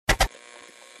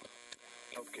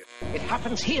It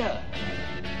happens here,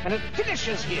 and it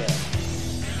finishes here.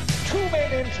 2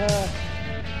 men enter,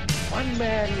 1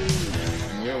 man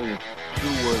leaves. Nearly a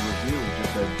 2-word review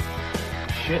just said,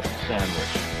 shit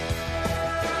sandwich.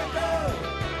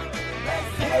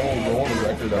 I will roll the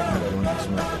record up and everyone can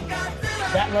smell it.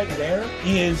 That right there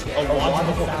is a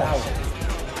logical fallacy.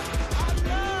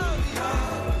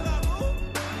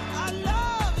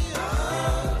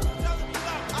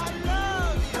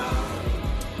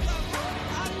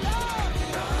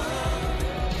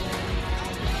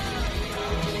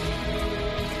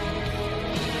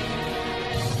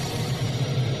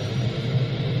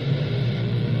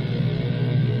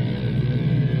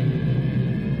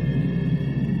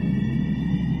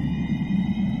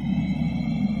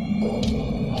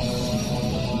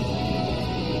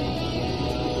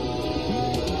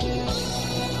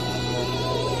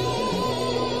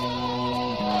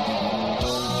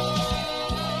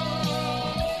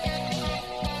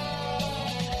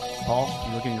 Paul,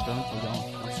 you looking at your phone?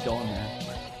 We're going, man.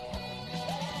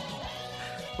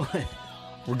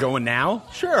 We're going now?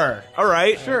 Sure. All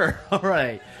right. Sure. All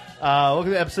right.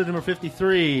 Welcome to episode number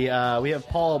 53. We have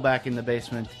Paul back in the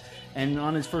basement. And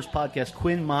on his first podcast,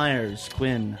 Quinn Myers.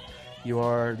 Quinn, you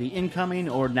are the incoming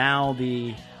or now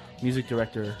the music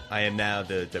director. I am now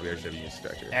the WRW music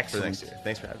director. Excellent. For next year.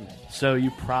 Thanks for having me. So you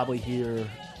probably hear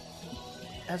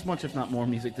as much, if not more,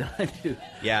 music than I do.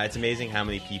 Yeah, it's amazing how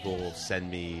many people send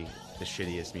me the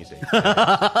shittiest music.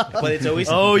 But it's always...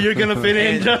 Oh, you're going to fit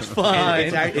in just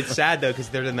fine. It's sad, though, because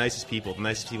they're the nicest people. The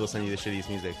nicest people send you the shittiest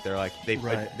music. They're like, they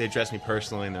address me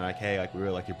personally, and they're like, hey, like, we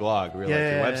really like your blog. We really like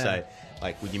your website. Yeah.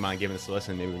 Like, would you mind giving us a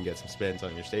listen? Maybe we can get some spins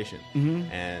on your station.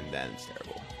 Mm-hmm. And then it's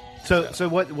terrible. So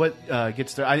what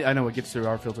gets through... I know what gets through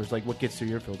our filters. Like, what gets through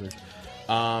your filters?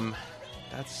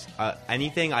 That's...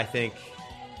 anything, I think...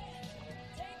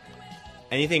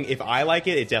 Anything, if I like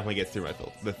it, it definitely gets through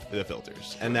the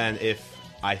filters. And then if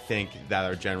I think that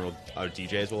our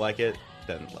DJs will like it,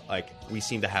 then like we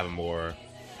seem to have a more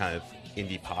kind of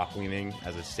indie pop leaning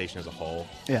as a station as a whole.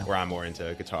 Yeah. Where I'm more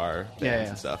into guitar bands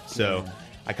and stuff. So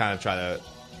I kind of try to,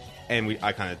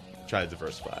 I kind of try to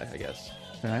diversify, I guess.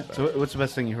 All right. So what's the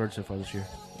best thing you heard so far this year?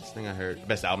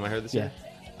 Best album I heard this year?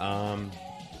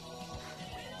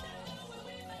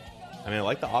 I mean, I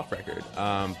like the off record, but...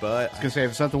 I was going to say,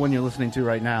 if it's not the one you're listening to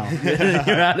right now,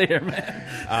 you're out of here,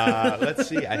 man. Let's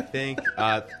see, I think...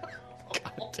 God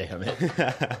damn it.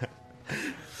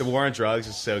 The War on Drugs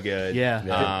is so good.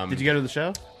 Yeah. Did you go to the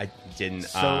show? I didn't.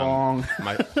 So long.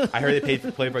 I heard they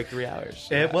played for like 3 hours.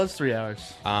 It was 3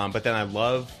 hours. But then I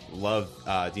love do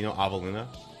you know Avaluna?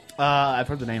 I've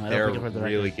heard the name. I don't They're think I've heard the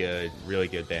record. really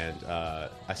good band.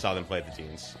 I saw them play at the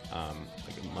Dunes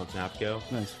like a month and a half ago.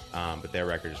 Nice. But their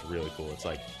record is really cool. It's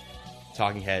like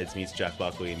Talking Heads meets Jeff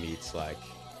Buckley meets like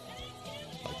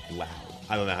loud.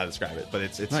 I don't know how to describe it, but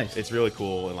it's nice. It's really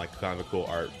cool and like kind of a cool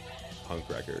art punk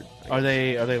record. Are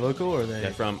they local or are they?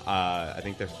 They're from I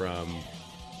think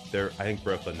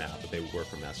Brooklyn now, but they were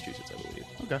from Massachusetts, I believe.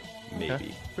 Okay. Maybe.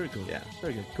 Okay. Very cool. Yeah.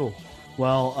 Very good. Cool.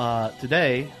 Well,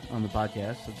 today on the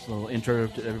podcast, it's a little intro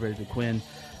to everybody to Quinn.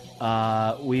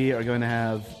 We are going to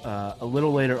have a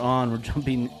little later on. We're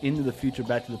jumping into the future,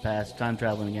 back to the past, time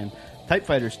traveling again. Type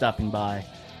Fighter stopping by,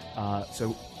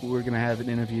 so we're going to have an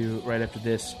interview right after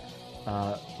this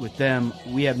with them.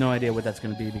 We have no idea what that's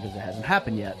going to be because it hasn't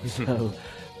happened yet, so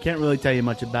can't really tell you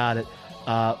much about it.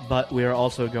 But we are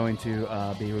also going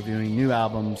to be reviewing new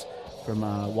albums from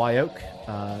Wye Oak,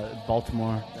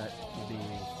 Baltimore. That will be.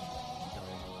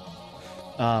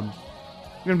 We're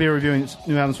going to be reviewing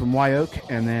new albums from Wye Oak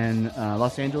and then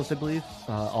Los Angeles, I believe,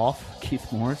 Off,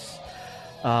 Keith Morris.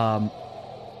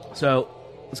 So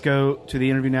let's go to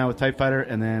the interview now with Type Fighter,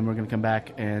 and then we're going to come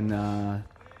back and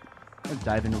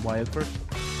dive into Wye Oak first.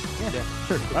 Yeah,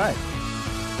 sure. All right.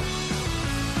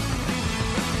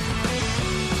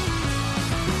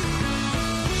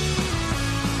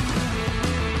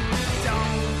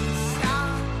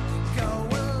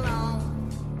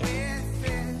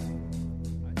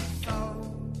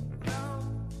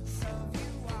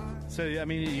 So, I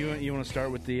mean, you want to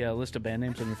start with the list of band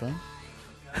names on your phone?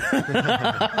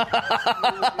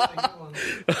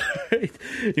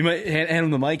 You might hand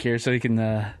him the mic here so he can...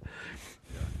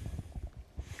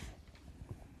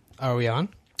 Are we on?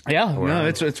 Yeah, no,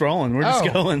 it's rolling. We're just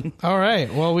going. All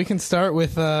right. Well, we can start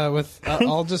with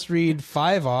I'll just read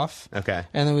 5 off. Okay.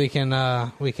 And then we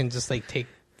can just like take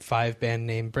 5 band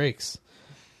name breaks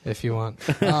if you want.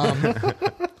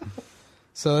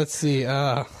 So let's see.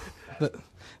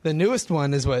 The newest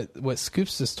one is what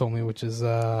Scoops just told me, which is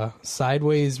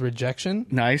Sideways Rejection.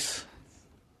 Nice.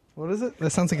 What is it?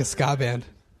 That sounds like a ska band.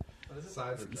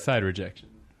 Side Rejection.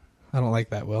 I don't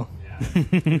like that, Will. Yeah.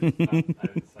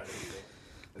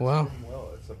 Well,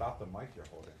 it's about the mic you're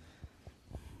holding.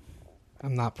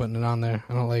 I'm not putting it on there.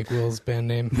 I don't like Will's band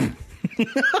name.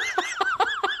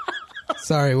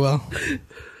 Sorry, Will.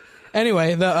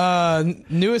 Anyway, the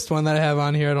newest one that I have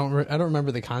on here, I don't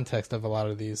remember the context of a lot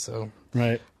of these. So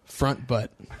Right. Front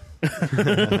Butt,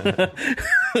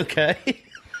 Okay.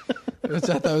 which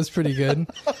I thought was pretty good.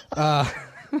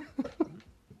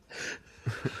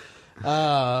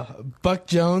 Buck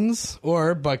Jones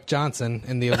or Buck Johnson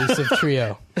in the Elusive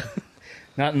Trio.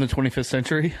 Not in the 25th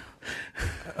century.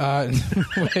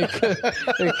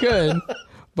 It could.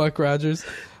 Buck Rogers.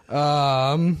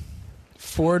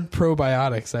 Ford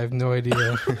Probiotics. I have no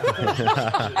idea.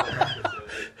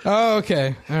 Oh,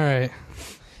 okay. All right.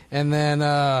 And then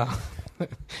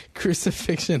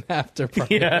Crucifixion After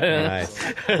Party. Yeah.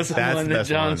 Nice. That's the That's one the that best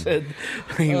John one. said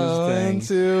he was 1, saying.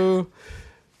 2,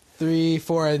 3,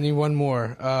 4. I need one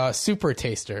more. Super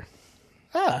Taster.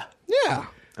 Ah. Yeah.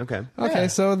 Okay. Okay,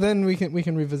 so then we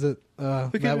can revisit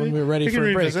that when we're ready we for can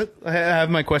a break. revisit. I have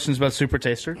my questions about Super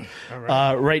Taster.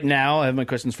 Right now, I have my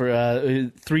questions for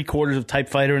 3/4 of Type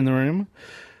Fighter in the room.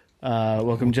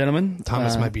 Welcome, gentlemen.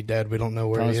 Thomas might be dead. We don't know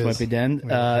where Thomas he is. might be dead.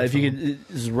 If you could,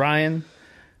 this is Ryan,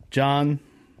 John,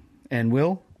 and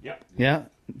Will. Yep. Yeah,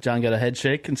 John got a head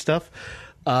shake and stuff.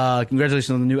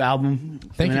 Congratulations on the new album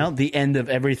coming you. out, The End of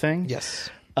Everything. Yes.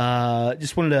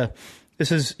 Just wanted to.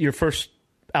 This is your first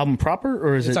album proper,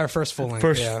 or is It's it our first full length.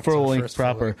 First Yeah, it's full our length first full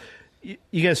proper. length.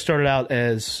 You guys started out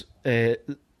as a.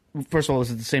 First of all, was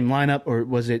it the same lineup, or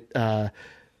was it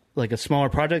like a smaller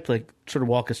project? Like, sort of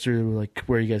walk us through like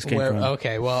where you guys came from.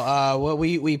 Okay, well,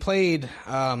 we played.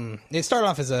 It started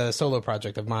off as a solo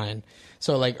project of mine.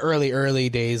 So like early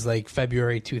days, like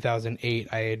February 2008,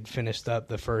 I had finished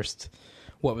up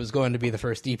what was going to be the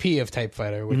first EP of Type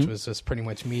Fighter, which was just pretty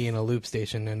much me and a loop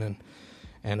station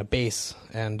and a bass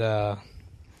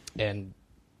and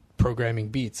programming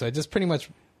beats. So I just pretty much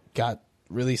got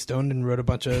really stoned and wrote a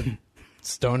bunch of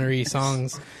stonery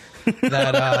songs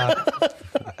that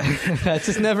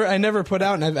I never put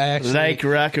out, and I actually Like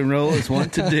rock and roll is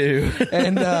want to do.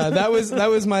 and that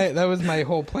was my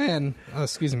whole plan. Oh,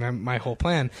 excuse me, my whole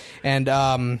plan. And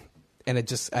it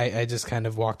just I just kind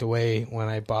of walked away when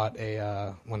I bought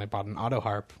an auto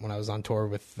harp when I was on tour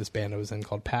with this band I was in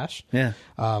called Pash. Yeah.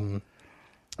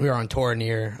 We were on tour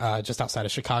near just outside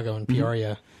of Chicago in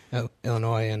Peoria,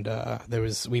 Illinois, and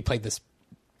we played this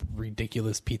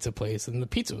ridiculous pizza place, and the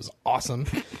pizza was awesome.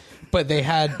 But they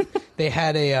had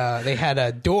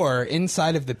a door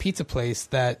inside of the pizza place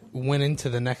that went into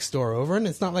the next door over, and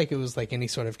it's not like it was like any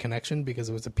sort of connection because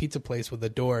it was a pizza place with a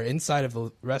door inside of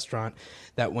the restaurant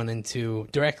that went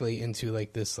directly into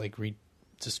like this like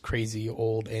just crazy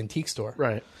old antique store.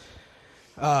 Right.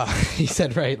 He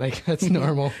said, right, like that's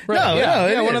normal. Right. No,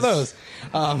 it one is. of those.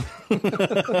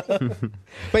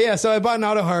 But yeah, so I bought an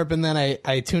auto harp and then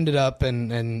I tuned it up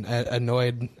and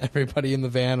annoyed everybody in the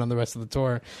van on the rest of the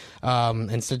tour.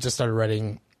 And so just started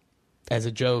writing as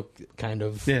a joke, kind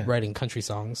of writing country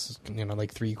songs,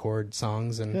 like 3-chord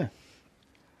songs. And it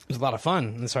was a lot of fun.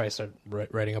 And so I started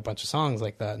writing a bunch of songs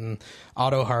like that. And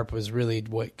auto harp was really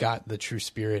what got the True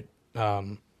Spirit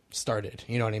started.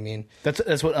 You know what I mean?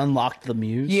 That's what unlocked the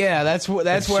muse. Yeah, that's where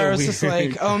so I was just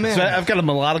weird. like, oh man. So I've got a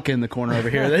melodica in the corner over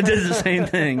here that does the same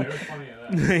thing.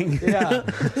 Yeah.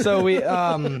 So we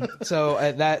so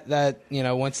at that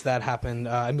once that happened,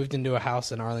 I moved into a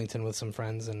house in Arlington with some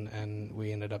friends and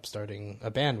we ended up starting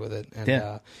a band with it.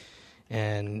 And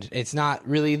and it's not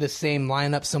really the same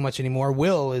lineup so much anymore.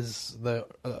 Will is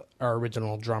our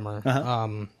original drummer.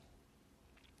 Uh-huh.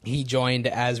 He joined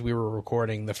as we were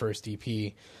recording the first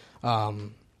EP.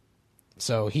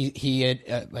 So he had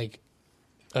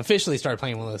officially started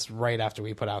playing with us right after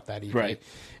we put out that EP. Right.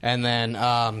 And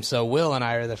then so Will and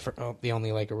I are the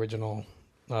only like original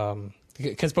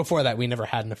because before that we never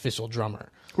had an official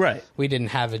drummer. Right. We didn't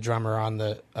have a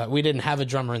drummer we didn't have a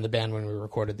drummer in the band when we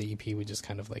recorded the EP. We just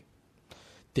kind of like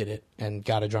did it and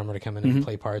got a drummer to come in and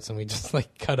play parts, and we just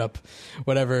like cut up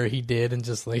whatever he did and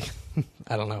just like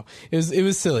I don't know. It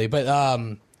was silly, but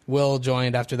Will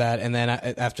joined after that, and then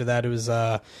after that it was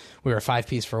we were a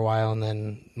 5-piece for a while, and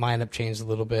then my lineup changed a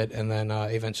little bit, and then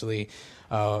eventually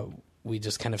we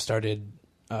just kind of started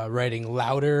writing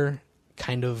louder,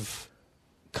 kind of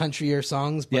countryer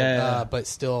songs, but but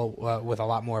still with a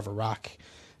lot more of a rock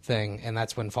thing, and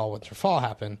that's when Fall Winter Fall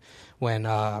happened, when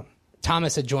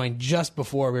Thomas had joined just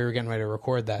before we were getting ready to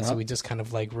record that, so we just kind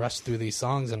of like rushed through these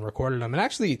songs and recorded them. And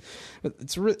actually,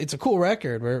 it's a cool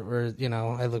record. Where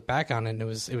I look back on it, and it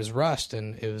was rushed,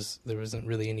 and there wasn't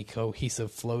really any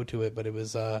cohesive flow to it, but it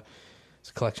was a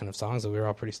collection of songs that we were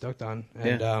all pretty stoked on.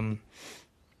 And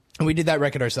And we did that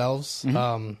record ourselves.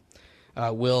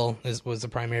 Will was the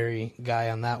primary guy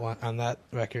on that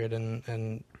record,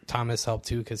 and Thomas helped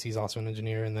too because he's also an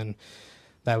engineer. And then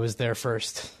that was their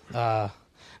first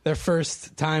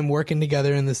time working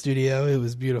together in the studio. It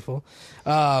was beautiful.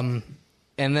 And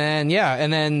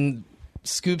then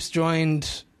Scoops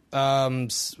joined.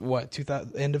 End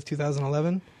of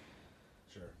 2011.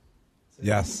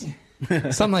 Yes.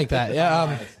 Something like that.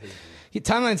 Yeah.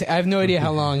 Timelines. I have no idea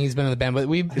how long he's been in the band, but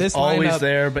this Always lineup,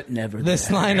 there, but never this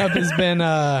there.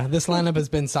 lineup has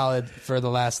been solid for the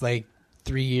last like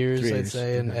 3 years, 3 I'd years.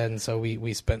 say, and so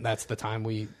we spent that's the time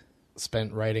we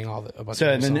spent writing a bunch So,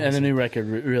 of and new songs. the new record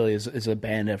really is a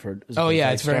band effort. Oh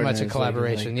yeah, it's very starting much a as, like,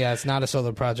 collaboration. Yeah, it's not a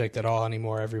solo project at all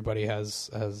anymore. Everybody has.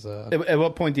 At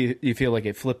what point do you feel like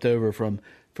it flipped over from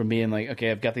being like,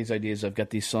 okay, I've got these ideas, I've got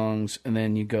these songs, and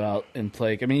then you go out and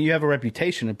play? I mean, you have a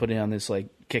reputation of putting on this like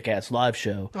kick-ass live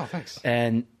show. Oh, thanks.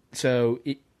 And so,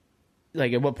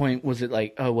 like, at what point was it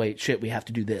like, oh wait, shit, we have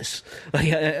to do this?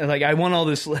 Like I want all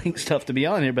this like stuff to be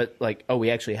on here, but like, oh, we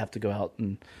actually have to go out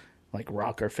and like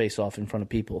rock our face off in front of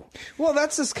people. Well,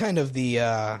 that's just kind of the.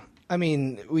 I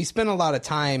mean, we spend a lot of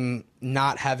time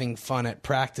not having fun at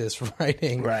practice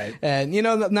writing, Right. And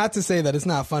not to say that it's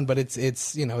not fun, but it's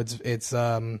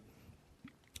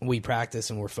we practice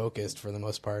and we're focused for the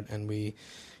most part, and we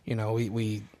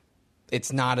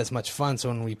it's not as much fun. So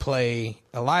when we play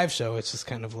a live show, it's just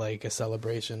kind of like a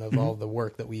celebration of all the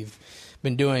work that we've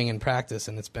been doing in practice,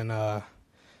 and it's been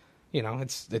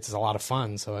it's a lot of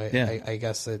fun. So I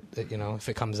guess that if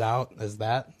it comes out as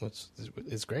that, which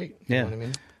is great. You know what I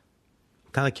mean?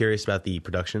 Kind of curious about the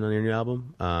production on your new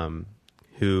album.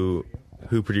 Who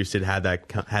produced it? Had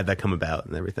that come about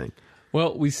and everything?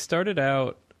 Well, we started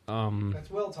out. That's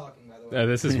Will talking, by the way.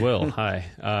 This is Will.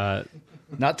 Hi.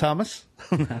 Not Thomas.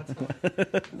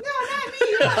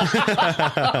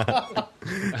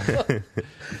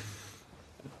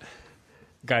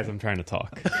 Guys, I'm trying to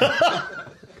talk.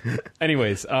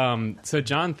 Anyways, so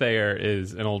John Thayer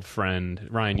is an old friend.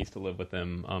 Ryan used to live with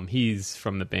him. He's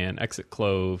from the band Exit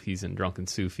Clove. He's in Drunken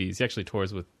Sufis. He actually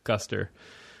tours with Guster.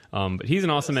 But he's an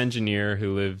awesome engineer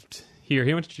who lived here.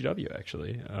 He went to GW,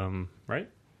 actually. Right?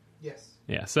 Yes.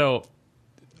 Yeah. So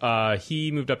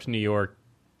he moved up to New York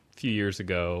a few years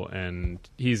ago, and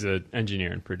he's an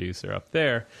engineer and producer up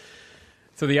there.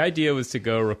 So the idea was to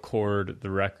go record the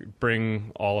record,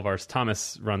 bring all of ours.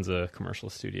 Thomas runs a commercial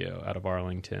studio out of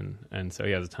Arlington, and so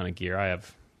he has a ton of gear. I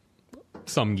have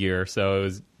some gear, so it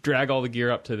was drag all the gear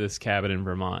up to this cabin in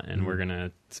Vermont, and we're going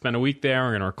to spend a week there.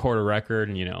 We're going to record a record,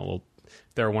 and if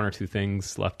there are one or two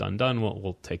things left undone,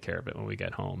 we'll take care of it when we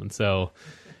get home. And so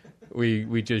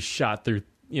we just shot through,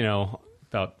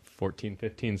 about 14,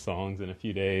 15 songs in a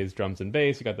few days, drums and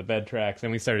bass. We got the bed tracks,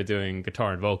 and we started doing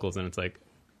guitar and vocals, and it's like,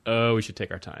 oh, we should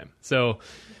take our time. So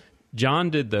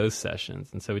John did those sessions,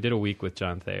 and so we did a week with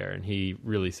John Thayer, and he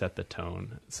really set the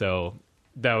tone. So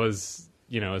that was,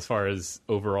 as far as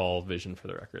overall vision for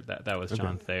the record, that was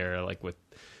John Thayer, like with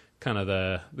kind of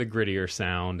the grittier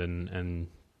sound and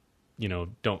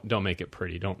don't make it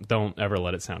pretty. Don't ever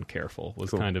let it sound careful was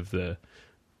kind of the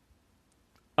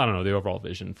overall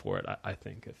vision for it. I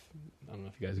think I don't know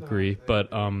if you guys agree, but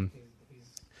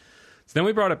so then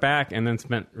we brought it back and then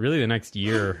spent really the next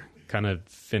year kind of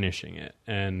finishing it.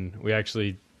 And we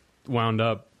actually wound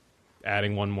up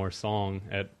adding one more song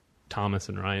at Thomas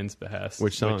and Ryan's behest.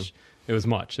 Which song? It was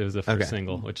Much. It was the first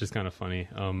single, which is kind of funny.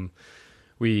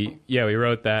 We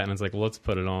wrote that and it's like, well, let's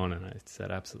put it on. And I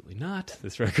said, absolutely not.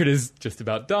 This record is just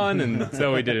about done. And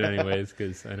so we did it anyways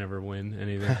because I never win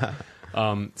anything.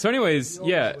 So anyways,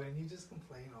 yeah. You just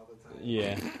complain all the time.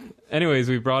 Yeah. Anyways,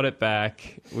 we brought it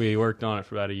back. We worked on it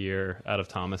for about a year out of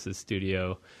Thomas's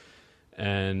studio.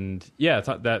 And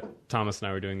that Thomas and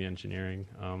I were doing the engineering.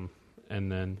 And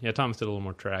then, Thomas did a little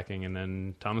more tracking. And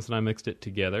then Thomas and I mixed it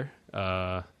together.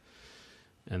 And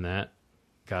that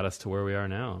got us to where we are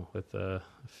now with a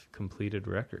completed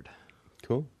record.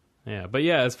 Cool. Yeah. But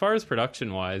as far as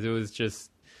production-wise, it was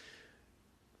just...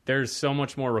 There's so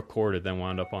much more recorded than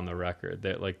wound up on the record.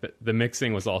 That the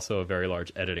mixing was also a very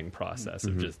large editing process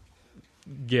of just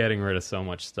getting rid of so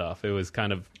much stuff. It was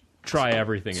kind of try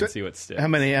everything and see what sticks. How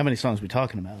many songs are we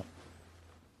talking about?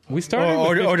 We started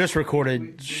or just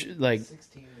recorded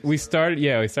we started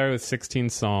with 16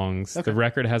 songs. Okay. The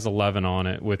record has 11 on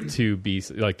it with 2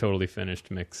 totally finished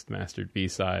mixed mastered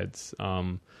B-sides.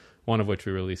 One of which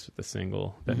we released with the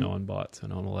single that no one bought, so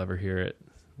no one will ever hear it.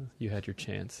 You had your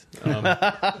chance.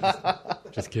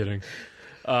 Just kidding.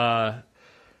 And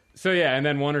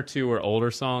then 1 or 2 were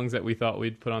older songs that we thought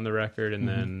we'd put on the record, and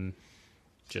then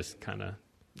just kind of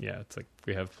yeah, it's like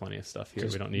we have plenty of stuff here.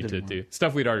 Just We don't need to didn't do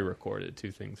stuff we'd already recorded.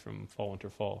 2 things from Fall, Winter,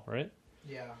 Fall, right?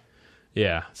 Yeah.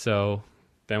 Yeah. So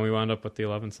then we wound up with the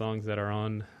 11 songs that are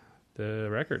on the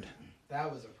record.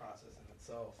 That was a process in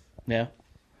itself. Yeah.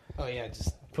 Oh yeah,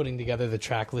 just putting together the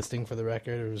track listing for the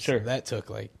record. It was, Sure. That took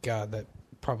that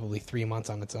probably 3 months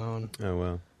on its own. Oh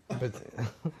wow. But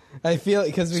I feel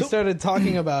because we started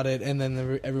talking about it, and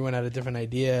then everyone had a different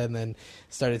idea, and then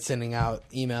started sending out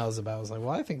emails about. I was like, well,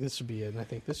 I think this should be it, and I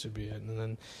think this should be it,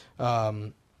 and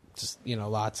then just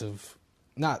lots of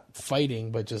not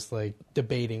fighting, but just like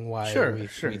debating why we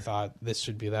thought this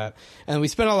should be that, and we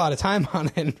spent a lot of time on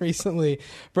it. And recently,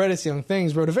 Bredis Young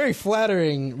Things wrote a very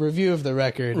flattering review of the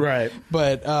record, Right,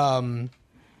 but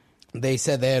they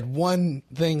said they had one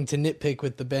thing to nitpick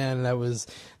with the band, and that was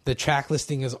the track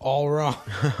listing is all wrong.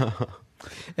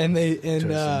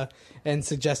 and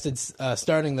suggested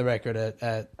starting the record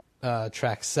at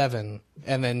track 7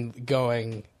 and then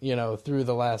going through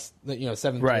the last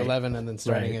 7 Right. through 11 and then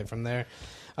starting Right. it from there.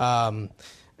 And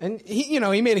he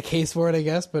made a case for it, I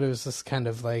guess, but it was just kind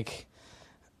of like,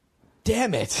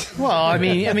 damn it. Well, I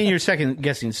mean, you're second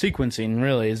guessing sequencing,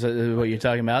 really, is what you're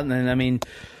talking about. And then, I mean,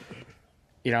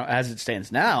 as it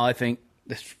stands now, I think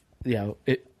this,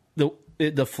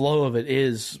 the flow of it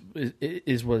is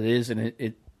what it is, and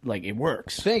it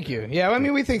works. Thank you. Yeah, I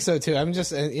mean, we think so too. I'm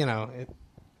just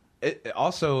It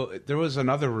also, there was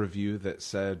another review that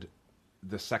said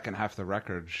the second half of the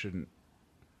record shouldn't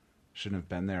have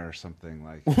been there or something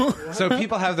like. So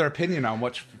people have their opinion on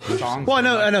which songs. Well, they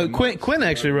I know. like the most. Quinn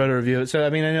actually wrote a review. So I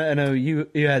mean, I know you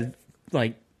had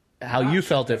like how you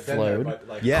felt it Been there, flowed. but,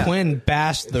 like, Yeah. Quinn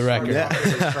bashed the record. It starts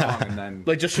off really strong and then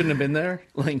Like, just shouldn't have been there.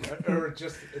 Like, or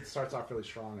just it starts off really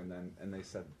strong and they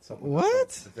said something. What?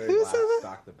 The very Who last said that?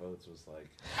 Dock the Boats was like.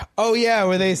 Oh yeah,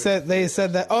 where they said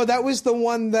that. Oh, that was the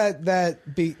one that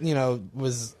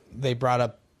was they brought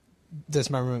up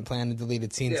Dismemberment Plan and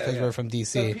deleted scenes because we're from DC.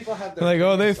 So people have their They're like,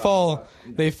 oh, they opinions on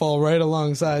that. fall right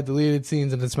alongside deleted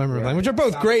scenes and Dismemberment Plan, which are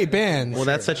both great bands. Well,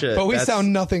 that's such a. but we that's-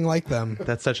 sound nothing like them.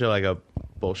 That's such a a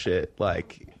bullshit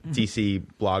DC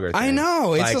blogger. I thing.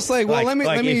 know. It's just like, well, let me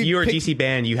if you're a pick- DC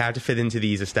band, you have to fit into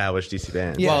these established DC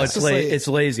bands. Yeah, well, it's it's just like- it's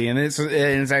lazy, and it's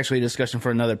actually a discussion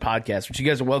for another podcast, which you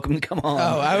guys are welcome to come on.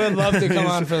 Oh, I would love to come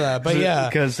on for that, but yeah,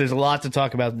 because there's a lot to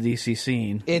talk about the DC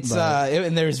scene. it's but-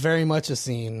 and there's very much a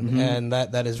scene, and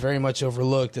that is very much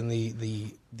overlooked in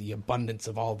the abundance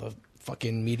of all the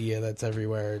fucking media that's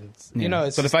everywhere. It's, Yeah.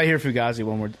 it's but just- if I hear Fugazi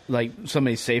one more, like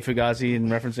somebody say Fugazi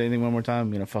and reference anything one more time,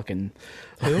 I'm gonna fucking.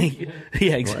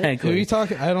 Yeah, exactly. who are you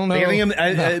talking? I don't know. Like,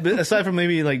 I think but aside from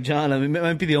maybe like John, I mean, I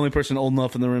might be the only person old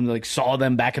enough in the room that like saw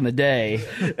them back in the day,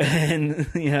 and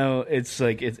it's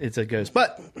like it's a ghost.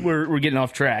 But we're getting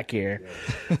off track here.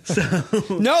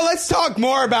 No, let's talk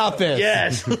more about this.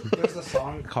 Yes. There's a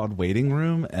song called "Waiting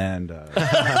Room" and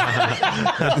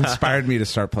that inspired me to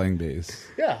start playing bass.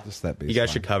 Yeah. Just that bass. You guys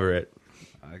line. should cover it.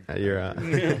 You're. I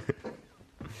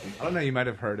don't know. You might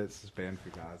have heard it. It's this band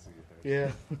Fugazi.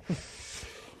 Yeah.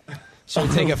 Should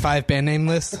we take a 5 band name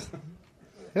list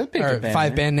or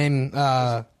 5 band name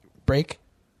break?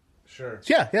 Sure.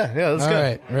 Yeah. Let's All go.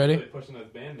 right, ready? Pushing those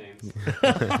band names.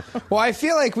 Well, I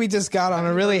feel like we just got on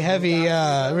a really heavy.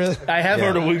 Really, I have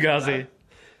heard of Fugazi.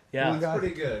 Yeah, It's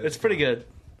pretty good. it's pretty good.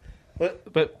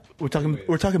 But we're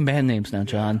talking band names now,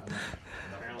 John.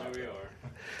 Apparently we are.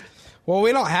 well,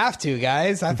 we don't have to,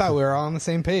 guys. I thought we were all on the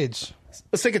same page.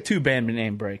 Let's take a 2 band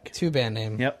name break. 2 band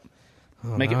name. Yep.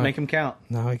 Oh, Make now- them count.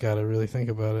 Now I gotta really think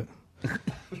about it.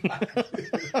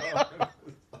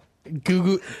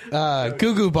 Goo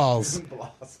Goo Balls.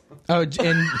 Oh,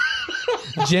 and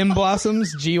Jim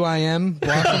Blossoms, GYM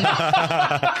Blossom.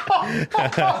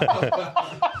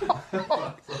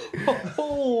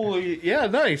 Oh, yeah,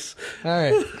 nice. All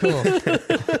right, cool.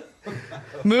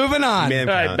 Moving on. Man.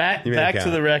 All right, Count. back You made it to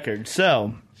count. the record.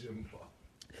 So,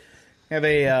 have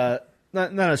a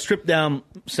not a stripped down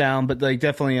sound, but like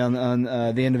definitely on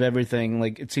the end of everything,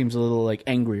 like it seems a little like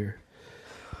angrier,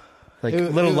 like a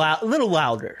little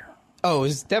louder. Oh, it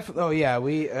was definitely. Oh, yeah.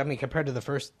 I mean, compared to the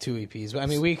first 2 EPs, I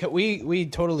mean, we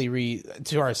totally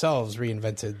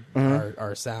reinvented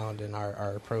our sound and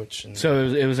our approach. And So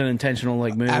it was an intentional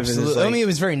like move. and it's absolutely. like- I mean, it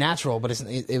was very natural, but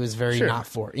it was very Sure. not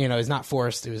for. It's not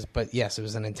forced. It was, but yes, it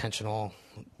was an intentional.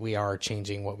 We are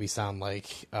changing what we sound like.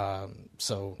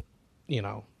 So,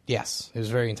 yes, it was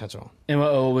very intentional. and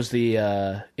what was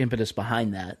the impetus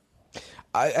behind that?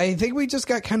 I think we just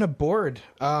got kind of bored.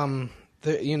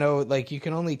 Like you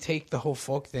can only take the whole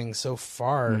folk thing so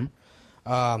far.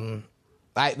 I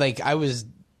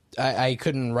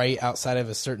couldn't write outside of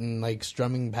a certain like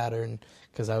strumming pattern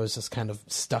because I was just kind of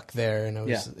stuck there, and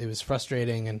it was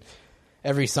frustrating.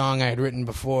 every song I had written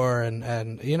before, and I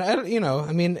mean,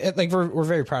 like we're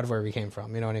very proud of where we came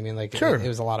from. You know what I mean? Like, Sure. it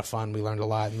was a lot of fun. We learned a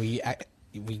lot, and we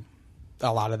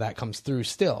a lot of that comes through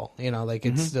still. You know, like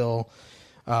it's still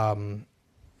a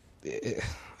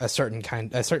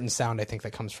certain sound I think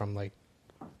that comes from like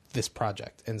this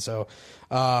project, and so,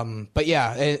 but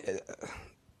yeah.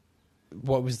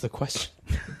 What was the question?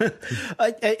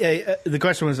 The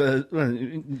question was, well,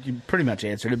 you pretty much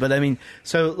answered it, but I mean,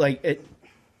 so like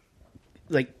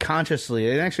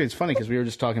consciously, and actually it's funny because we were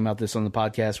just talking about this on the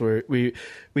podcast where we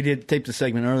did tape the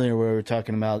segment earlier where we were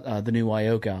talking about the new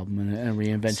Wyoke album and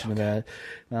reinvention of that.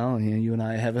 Well, you and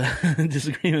I have a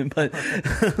disagreement, but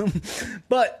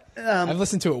I've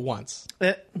listened to it once.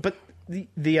 But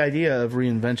the idea of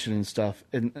reinvention and stuff,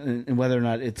 and whether or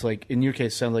not it's like in your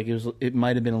case, sounds like it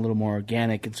might have been a little more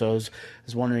organic, and so I was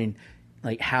wondering,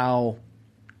 like how,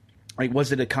 like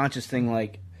was it a conscious thing,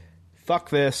 like fuck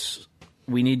this,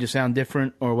 we need to sound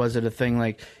different, or was it a thing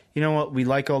like, you know what, we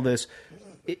like all this,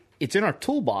 it's in our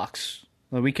toolbox,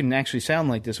 like, we can actually sound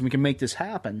like this, and we can make this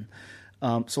happen,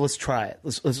 so let's try it,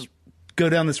 let's go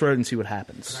down this road and see what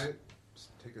happens. Can I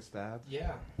take a stab?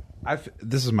 Yeah.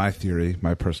 This is my theory,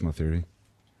 my personal theory.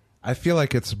 I feel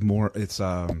like it's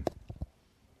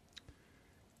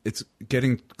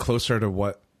getting closer to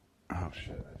what. Oh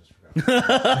shit! I just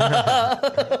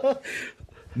forgot.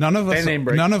 None of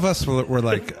us were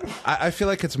like. I feel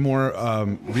like it's more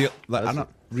real. Like,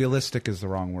 realistic is the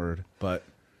wrong word, but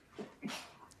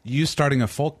you starting a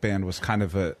folk band was kind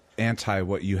of a anti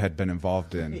what you had been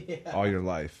involved in all your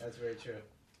life. That's very true.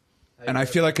 And I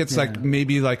feel like it's like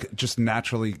maybe like just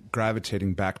naturally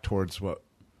gravitating back towards what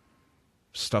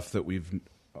stuff that we've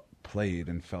played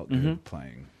and felt good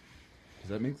playing. Does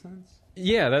that make sense?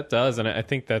 Yeah, that does, and I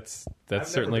think that's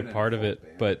certainly part of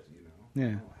it. But I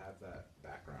don't have that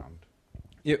background.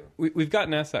 Yeah, we've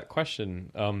gotten asked that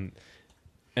question, and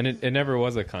it never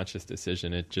was a conscious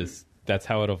decision. It just that's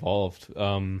how it evolved.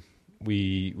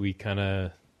 We kind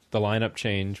of the lineup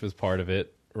change was part of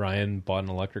it. Ryan bought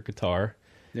an electric guitar.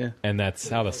 Yeah, and that's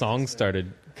how the songs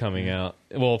started coming out.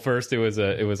 Well, first it was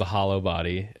a hollow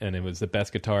body, and it was the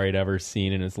best guitar he'd ever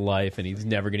seen in his life, and he's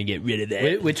never going to get rid of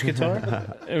that. Which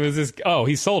guitar? It was this. Oh,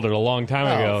 he sold it a long time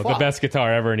ago. Fuck. The best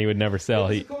guitar ever, and he would never sell.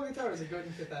 It's a cool guitar. It was a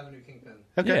Gordon Fifth Avenue Kingpin.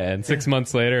 Okay. Yeah, and 6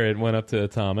 months later, it went up to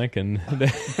Atomic, and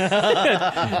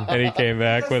and he came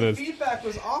back with The a. feedback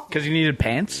was awful. Because you needed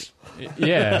pants.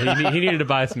 Yeah, he needed to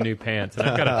buy some new pants, and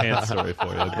I've got a pants story for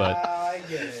you. But I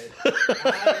get it.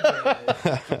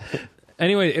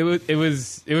 anyway, it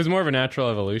was more of a natural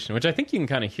evolution, which I think you can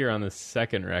kind of hear on the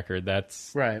second record.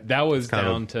 That's right. That was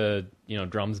down to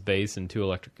drums, bass, and 2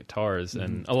 electric guitars,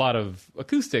 and a lot of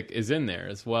acoustic is in there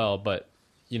as well. But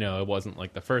it wasn't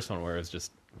like the first one where it was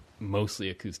just mostly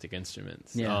acoustic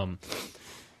instruments. Yeah.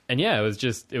 And yeah, it was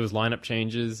lineup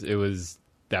changes.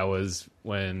 That was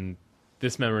when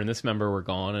this member and this member were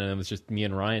gone, and it was just me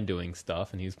and Ryan doing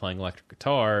stuff, and he was playing electric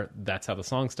guitar. That's how the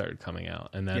song started coming out.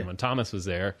 And then when Thomas was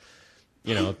there,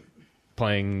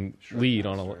 playing lead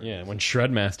on when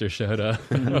Shredmaster showed up.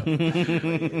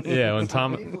 When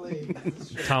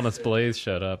Thomas Blaze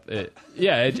showed up, it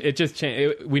just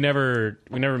changed. We never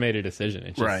made a decision.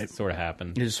 It just sort of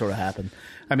happened. It just sort of happened.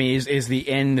 I mean, is the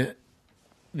end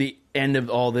of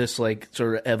all this like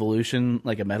sort of evolution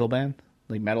like a metal band?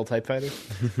 Like Metal Type Fighter?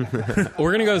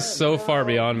 We're gonna go so far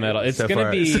beyond metal. It's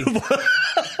gonna be.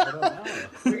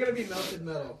 We're gonna be Melted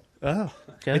Metal. Oh,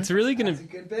 okay. It's really gonna. That's a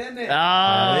good band name.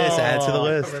 Oh, It is, add to the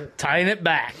list. Tying it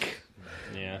back.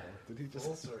 Yeah.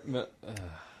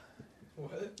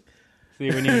 What? See,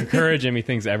 when you encourage him, he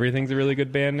thinks everything's a really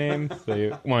good band name. So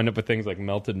you wind up with things like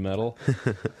Melted Metal.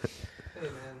 Hey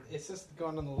man, it's just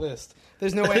going on the list.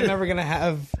 There's no way I'm ever gonna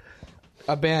have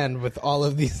a band with all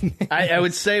of these names. I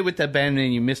would say with that band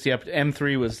name, you missed the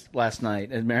M3 was last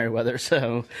night at Merriweather,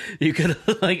 so you could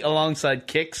like alongside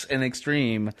Kicks and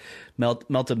Extreme,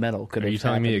 Melted Metal could have. Are you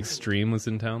telling me happened. Extreme was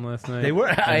in town last night? They were?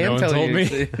 I am one telling told you. me.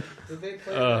 Did they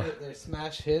play their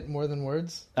smash hit More Than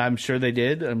Words? I'm sure they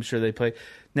did. I'm sure they played.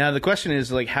 Now the question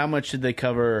is like, how much did they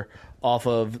cover off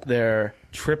of their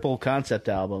triple concept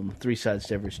album, 3 Sides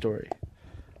to Every Story?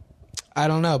 I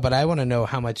don't know, but I want to know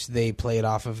how much they played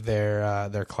off of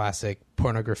their classic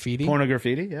Pornograffiti.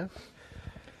 Pornograffiti, yeah.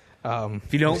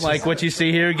 If you don't like what you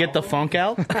see here, get the funk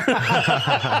out.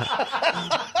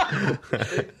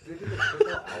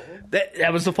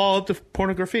 that was the follow-up to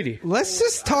Pornograffiti. Let's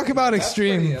just talk about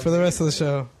Extreme for the rest of the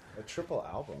show. A triple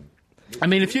album. I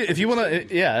mean, if you want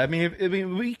to, yeah. I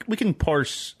mean, we can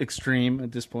parse extreme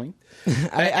at this point.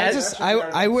 I just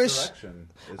want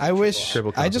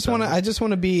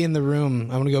to be in the room.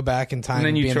 I want to go back in time. And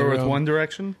then be you in the tour with room One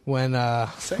Direction. when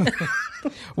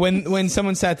when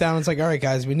someone sat down and was like, all right,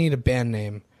 guys, we need a band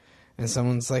name. And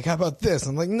someone's like, how about this?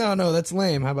 I'm like, no, that's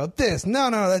lame. How about this? No,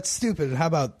 that's stupid. How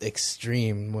about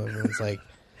extreme? Everyone's like,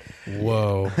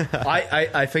 whoa.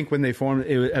 I think when they formed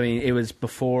it was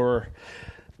before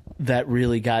that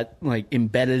really got like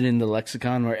embedded in the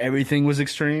lexicon where everything was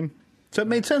extreme. So it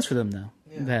made sense for them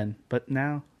then. But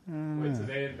now... Wait, so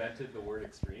they invented the word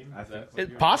extreme? Is that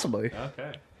what possibly.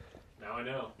 Okay. Now I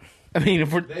know. I mean,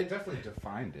 They definitely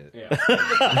defined it. Yeah.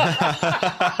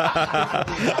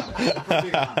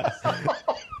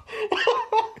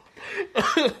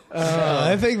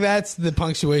 I think that's the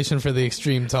punctuation for the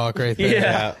extreme talk right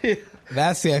there. yeah.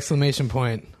 That's the exclamation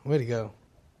point. Way to go.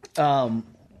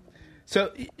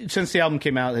 So since the album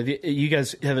came out, you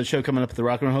guys have a show coming up at the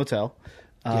Rock and Roll Hotel.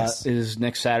 Yes. It is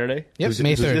next Saturday. Yep,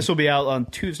 May 3rd. This will be out on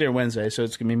Tuesday or Wednesday, so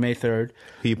it's going to be May 3rd.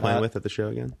 Who you playing with at the show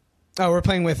again? Oh, we're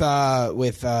playing with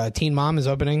Teen Mom is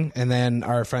opening, and then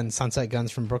our friend Sunset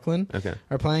Guns from Brooklyn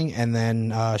are playing, and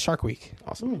then Shark Week.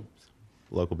 Awesome.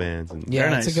 Local bands. And Yeah,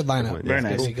 Very it's nice. a good lineup. Very It's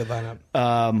nice. a good lineup.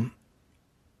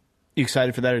 You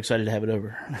excited for that or excited to have it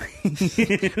over?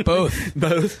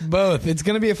 Both. It's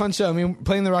going to be a fun show. I mean,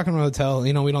 playing the Rock and Roll Hotel,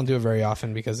 we don't do it very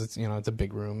often because it's a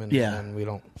big room, and we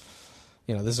don't.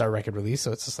 This is our record release,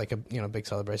 so it's just like a big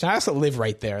celebration. I also live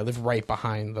right there. I live right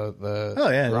behind the Rock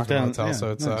and Roll Hotel, yeah,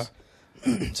 so it's nice.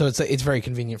 so it's very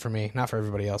convenient for me, not for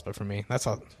everybody else, but for me. That's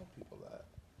all.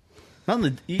 They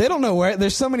They don't know where.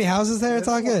 There's so many houses there. It's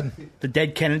all good. The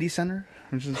Dead Kennedy Center,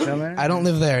 which is down there. I don't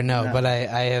live there, no, but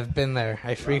I have been there.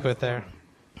 I frequent there,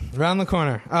 around the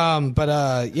corner.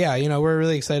 We're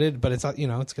really excited, but it's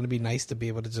it's going to be nice to be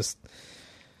able to just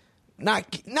not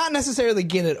necessarily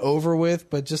get it over with,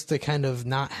 but just to kind of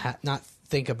not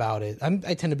think about it.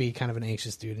 I tend to be kind of an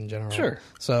anxious dude in general. Sure.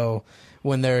 So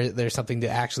when there's something to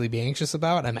actually be anxious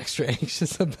about, I'm extra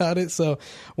anxious about it. So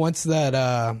once that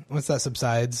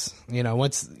subsides,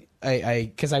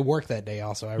 because I work that day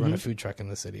also. I run a food truck in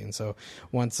the city, and so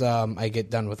once I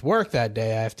get done with work that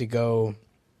day, I have to go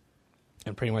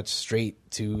and pretty much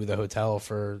straight to the hotel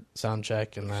for sound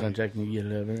check and then Sound check and you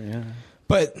get it over. Yeah.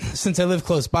 But since I live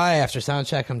close by, after sound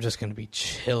check, I'm just going to be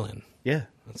chilling. Yeah.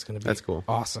 That's cool.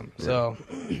 Awesome. Yeah. So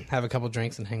have a couple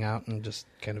drinks and hang out and just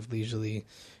kind of leisurely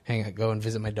go and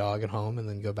visit my dog at home and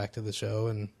then go back to the show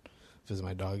and visit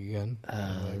my dog again.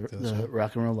 The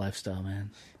rock and roll lifestyle,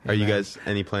 man. Are you guys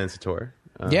any plans to tour?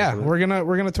 Yeah, we're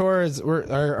gonna tour.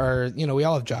 We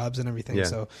all have jobs and everything.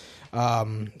 Yeah.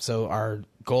 So our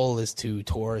goal is to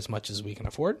tour as much as we can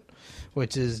afford,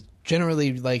 which is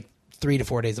generally like 3 to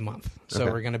 4 days a month. So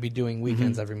we're going to be doing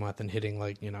weekends every month and hitting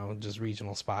just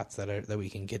regional spots that we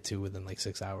can get to within like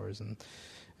 6 hours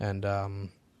and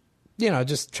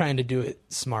just trying to do it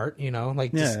smart,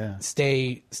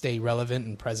 stay relevant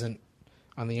and present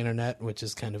on the internet, which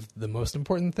is kind of the most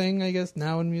important thing, I guess,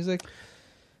 now in music.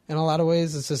 In a lot of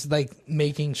ways, it's just like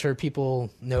making sure people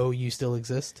know you still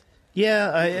exist. Yeah,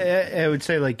 I would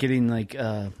say like getting like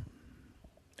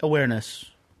awareness.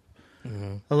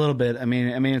 A little bit. I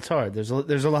mean, it's hard. There's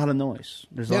a lot of noise.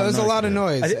 There's a lot of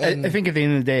noise. I think at the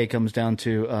end of the day, it comes down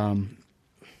to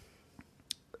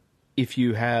if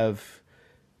you have,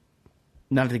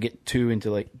 not to get too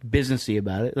into like businessy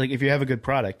about it. Like if you have a good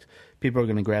product, people are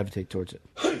going to gravitate towards it.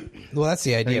 Well, that's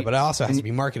the idea, but it also has to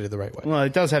be marketed the right way. Well,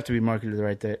 it does have to be marketed the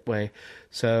right way.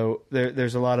 So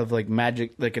there's a lot of like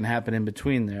magic that can happen in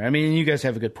between there. I mean, you guys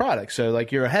have a good product, so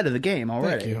like you're ahead of the game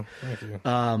already. Thank you.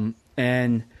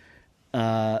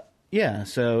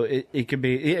 So it could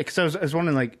be, because I was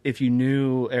wondering like if you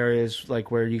knew areas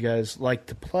like where you guys like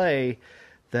to play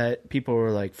that people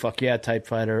were like, fuck yeah, Type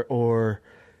Fighter, or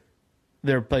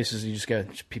there are places you just got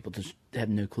people just have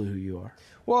no clue who you are.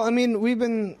 Well, I mean, we've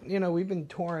been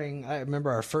touring. I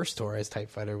remember our first tour as Type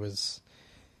Fighter was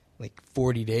like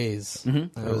 40 days. It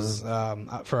was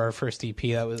for our first EP.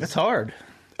 That's hard.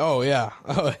 Oh yeah.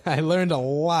 Oh, I learned a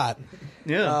lot.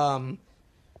 Yeah.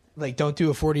 Like, don't do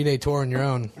a 40-day tour on your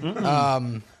own.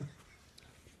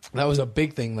 That was a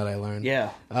big thing that I learned. Yeah.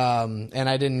 And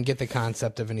I didn't get the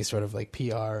concept of any sort of like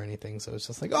PR or anything, so it's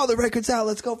just like, oh, the record's out,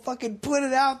 let's go fucking put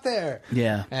it out there.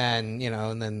 Yeah. And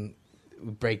and then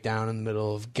we break down in the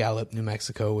middle of Gallup, New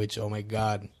Mexico, which, oh my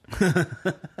god,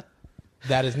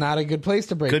 that is not a good place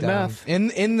to break good down. math.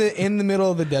 In the middle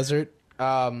of the desert.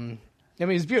 I mean,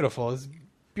 it's beautiful. It's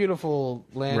beautiful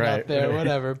land Right, out there, right.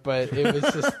 whatever. But it was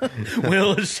just,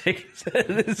 Will is shaking his head.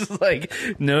 This is like,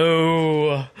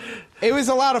 no. it was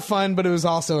a lot of fun, but it was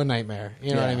also a nightmare.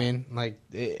 You know what I Yeah. mean? Like,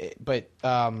 it's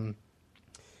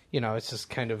just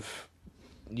kind of,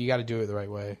 you got to do it the right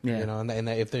way. Yeah. You know, and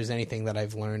if there's anything that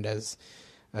I've learned as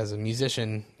a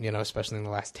musician, especially in the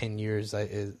last 10 years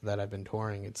that I've been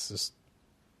touring, it's just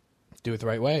do it the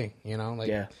right way.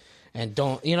 Yeah. And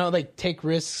don't, take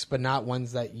risks, but not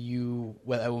ones that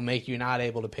will make you not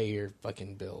able to pay your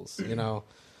fucking bills,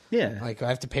 Yeah. Like, I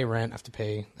have to pay rent, I have to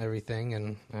pay everything,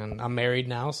 and I'm married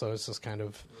now, so it's just kind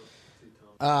of...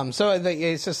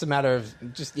 it's just a matter of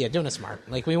doing it smart.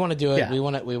 Like, we want to do it. Yeah. We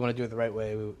want to do it the right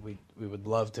way. We would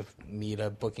love to meet a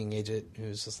booking agent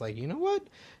who's just like, you know what?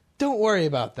 Don't worry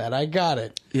about that. I got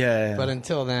it. Yeah. But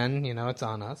until then, it's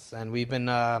on us. And we've been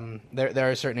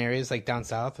there are certain areas like down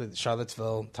south with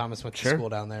Charlottesville. Thomas went to Sure. school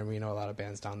down there, and we know a lot of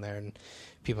bands down there, and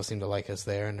people seem to like us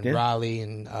there. And in Yeah. Raleigh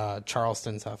and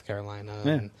Charleston, South Carolina,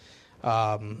 Yeah.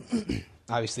 and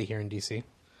obviously here in DC.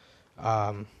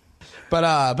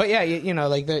 But yeah,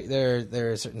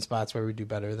 there are certain spots where we do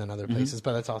better than other places,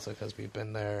 but that's also because we've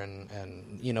been there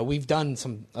and we've done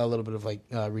a little bit of like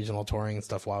regional touring and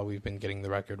stuff while we've been getting the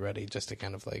record ready, just to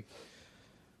kind of like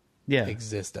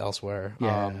exist elsewhere.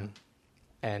 Yeah.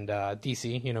 And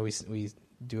DC, we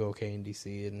do okay in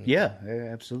DC, and Yeah,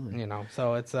 absolutely.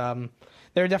 so it's there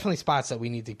are definitely spots that we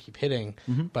need to keep hitting,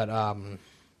 but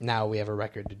now we have a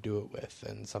record to do it with,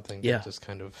 and something to just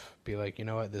kind of be like, you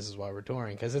know what, this is why we're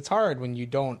touring. Because it's hard when you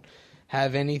don't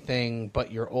have anything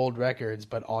but your old records,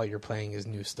 but all you're playing is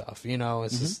new stuff.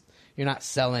 It's just, you're not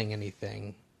selling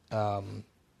anything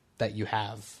that you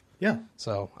have. Yeah.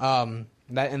 So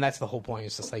that's the whole point.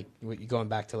 It's just like going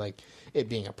back to like it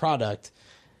being a product.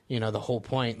 The whole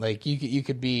point, like you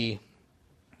could be.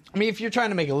 I mean, if you're trying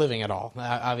to make a living at all,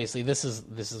 obviously this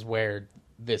is where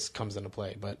this comes into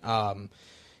play. But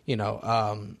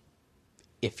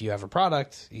if you have a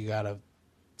product, you gotta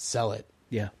sell it.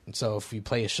 Yeah. And so if you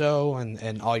play a show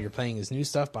and all you're playing is new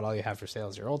stuff, but all you have for sale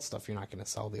is your old stuff, you're not going to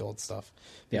sell the old stuff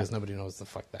because nobody knows the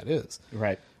fuck that is.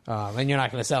 Right. And you're not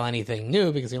going to sell anything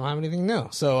new because you don't have anything new.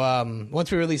 So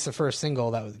once we released the first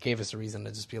single, that gave us a reason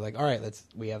to just be like, all right,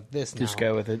 we have this now. Just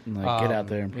go with it and get out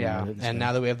there and promote it. And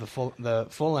now that we have the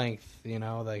full length,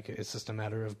 it's just a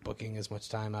matter of booking as much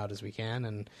time out as we can.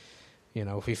 And,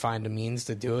 if we find a means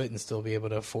to do it and still be able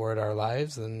to afford our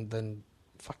lives, then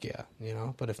fuck yeah,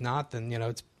 But if not, then,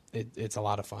 it's a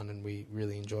lot of fun and we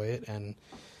really enjoy it. And,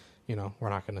 we're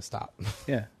not going to stop.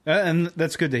 Yeah, and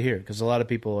that's good to hear because a lot of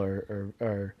people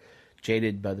are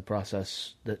jaded by the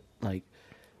process. That like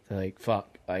they're like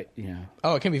fuck,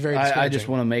 Oh, it can be very discouraging. I just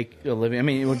want to make a living. I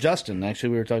mean, Justin, actually,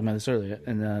 we were talking about this earlier,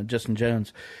 and Justin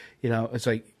Jones. It's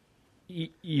like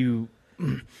you.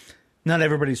 Not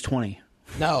everybody's 20.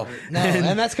 No,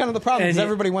 and that's kind of the problem. Because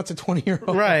everybody wants a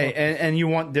 20-year-old, right? And you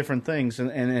want different things,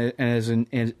 and as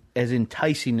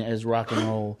enticing as rock and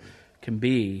roll can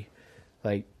be,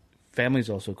 like family's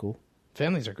also cool.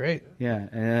 Families are great. Yeah,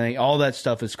 and all that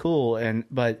stuff is cool,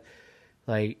 but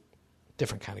like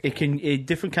different kind of cool.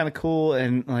 Different kind of cool,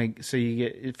 and like so you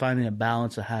get finding a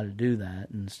balance of how to do that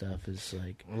and stuff is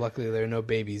like. Luckily, there are no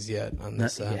babies yet on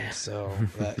this end, so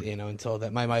that until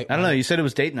that my I don't know. You said it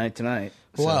was date night tonight.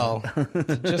 So. Well,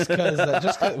 just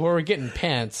because we're getting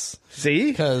pants.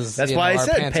 See, because that's why I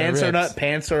said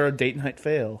pants are a date night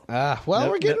fail.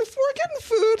 We're getting the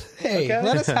food. Hey, okay.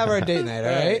 Let us have our date night.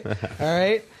 All right, all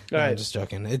right. No, All right. I'm just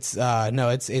joking. It's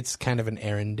it's kind of an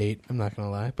errand date. I'm not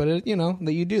gonna lie, but that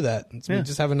you do that. We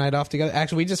just have a night off together.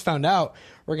 Actually, we just found out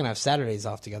we're gonna have Saturdays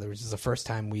off together, which is the first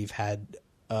time we've had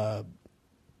a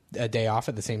day off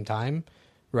at the same time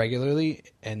regularly,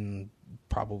 in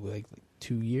probably like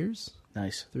 2 years.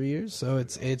 Nice. 3 years. So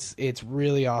it's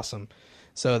really awesome.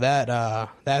 So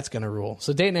that's gonna rule.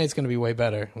 So date night's gonna be way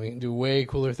better. We can do way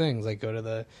cooler things, like go to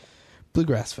the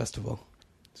Bluegrass Festival.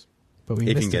 But we if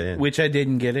you missed can get it. in. Which I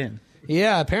didn't get in.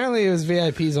 Yeah, apparently it was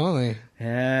VIPs only.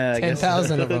 Yeah,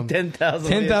 10,000 of them.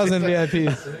 10,000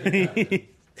 VIPs.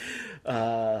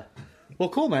 Well,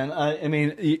 cool, man. I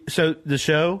mean, so the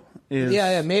show is May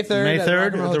 3rd. May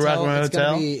 3rd at the Rock and Roll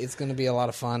Hotel. It's going to be a lot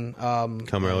of fun.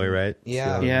 Come early, right?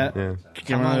 Yeah. So, Yeah.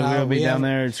 Come on out. We'll be We down have-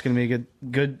 there. It's going to be a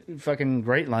good, fucking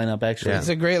great lineup, actually. Yeah. It's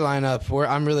a great lineup.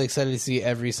 I'm really excited to see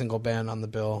every single band on the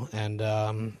bill, and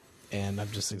I'm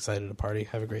just excited to party,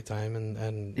 have a great time,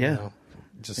 and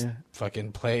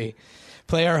fucking play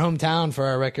our hometown for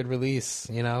our record release,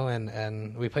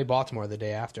 and we play Baltimore the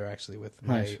day after, actually,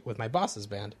 with my boss's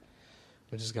band,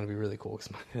 which is going to be really cool because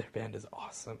their band is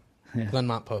awesome. Yeah.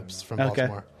 Glenmont Popes from Okay.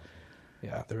 Baltimore.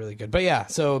 Yeah, they're really good. But yeah,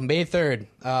 so May 3rd,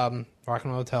 Rock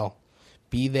and Roll Hotel.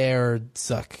 Be there or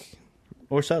suck.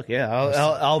 Or suck, yeah.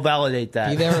 I'll validate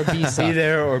that. Be there or be suck. Be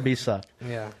there or be suck.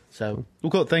 Yeah. So, well,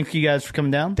 cool. Thank you guys for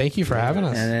coming down. Thank you for having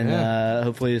us. And then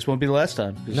hopefully this won't be the last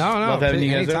time. Just No. love having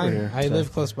you guys anytime. over here. I So,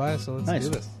 live close by, so let's nice. do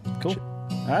this. Cool.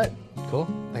 All right. Cool.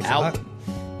 Thanks Out. a lot.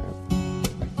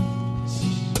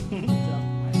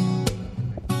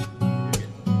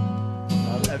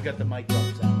 I've got the mic drop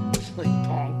sound. It's like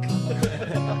bonk.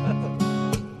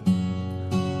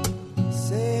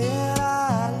 Saying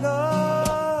I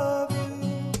love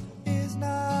you is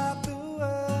not the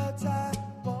words I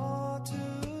want to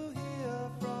hear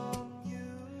from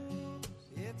you.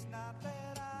 It's not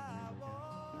that I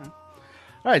want.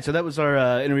 All right, so that was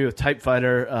our interview with Type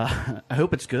Fighter. I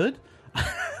hope it's good. I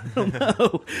don't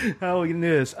know how we can do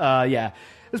this. Yeah,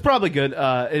 it's probably good.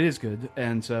 It is good.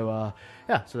 And so,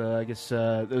 yeah, so I guess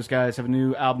those guys have a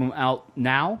new album out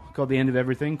now called The End of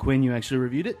Everything. Quinn, you actually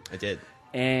reviewed it. I did.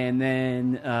 And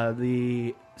then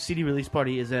the CD release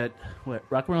party is at, what,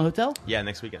 Rock and Roll Hotel? Yeah,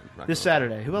 next weekend. This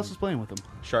Saturday. Who else is playing with them?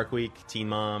 Shark Week, Teen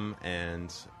Mom,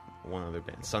 and one other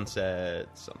band. Sunset,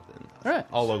 something. All right.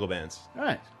 All local bands. All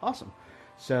right, awesome.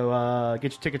 So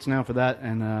get your tickets now for that,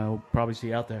 and we'll probably see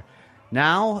you out there.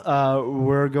 Now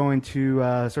we're going to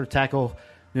sort of tackle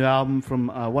a new album from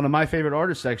one of my favorite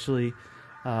artists, actually,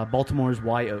 Baltimore's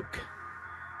Wye Oak.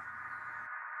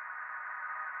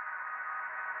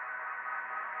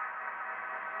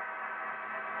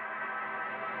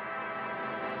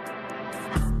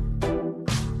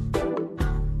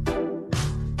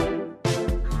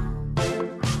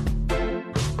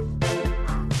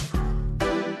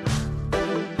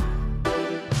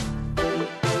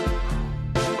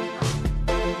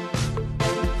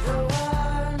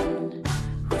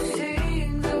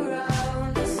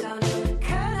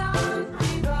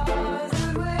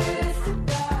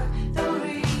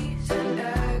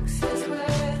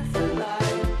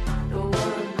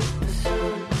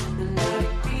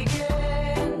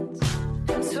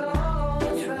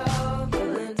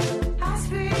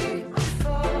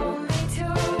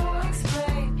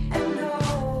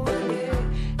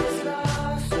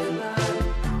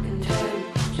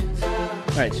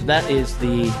 All right, so that is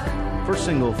the first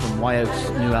single from Wye Oak's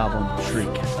new album, Shriek.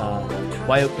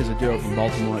 Wye Oak is a duo from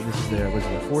Baltimore. This is their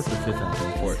fourth or fifth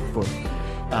album?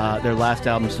 Fourth. Their last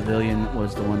album, Civilian,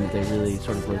 was the one that they really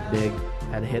sort of broke big.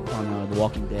 Had a hit on The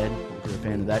Walking Dead, if you're a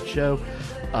fan of that show.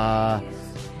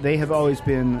 They have always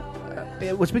been...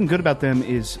 what's been good about them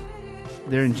is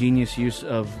their ingenious use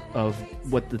of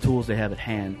what the tools they have at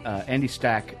hand. Andy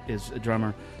Stack is a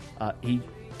drummer. He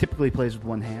typically plays with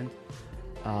one hand.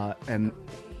 And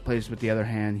plays with the other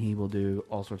hand. He will do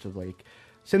all sorts of like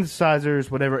synthesizers,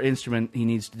 whatever instrument he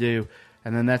needs to do,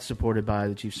 and then that's supported by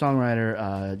the chief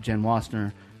songwriter, Jen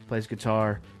Wassner, plays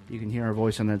guitar. You can hear her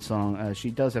voice on that song. She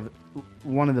does have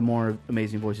one of the more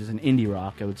amazing voices in indie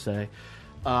rock, I would say.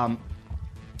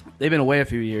 They've been away a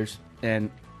few years,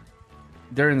 and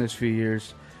during those few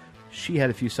years, she had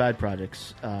a few side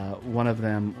projects. One of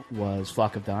them was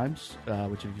Flock of Dimes,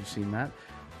 which if you've seen that,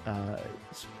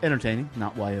 it's entertaining,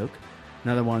 not Wye Oak.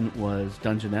 Another one was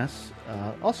Dungeness,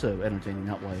 also entertaining,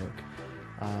 not Wye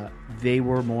Oak. They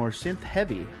were more synth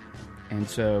heavy, and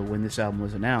so when this album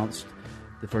was announced,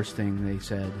 the first thing they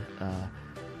said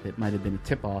that might have been a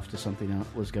tip off to something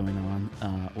that was going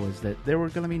on was that there were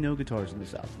going to be no guitars in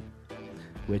this album.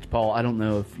 Which, Paul, I don't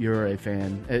know if you're a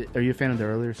fan. Are you a fan of their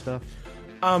earlier stuff?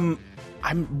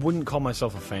 I wouldn't call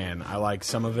myself a fan. I like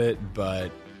some of it,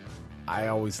 but I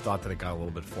always thought that it got a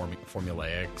little bit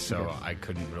formulaic, so I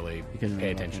couldn't really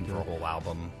pay attention for a whole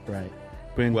album. Right.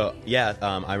 Well, yeah,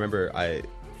 I remember I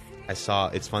saw.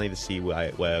 It's funny to see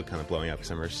Wye Oak kind of blowing up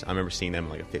because I remember seeing them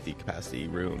in like a 50 capacity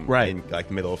room, right, in like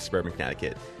the middle of suburban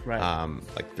Connecticut, right,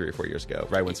 like 3 or 4 years ago,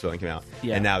 right when Civilian came out,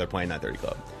 yeah. And now they're playing that 30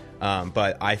 Club.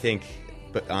 But I think.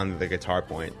 But on the guitar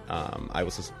point, I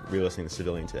was just re-listening to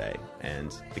Civilian today,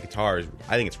 and the guitar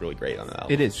I think it's really great on the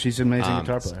album. It is. She's an amazing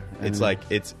guitar player. It's like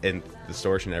it's in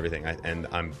distortion and everything, and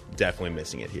I'm definitely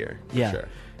missing it here. Yeah, for sure.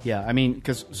 Yeah. I mean,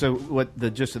 because so what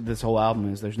the gist of this whole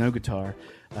album is? There's no guitar.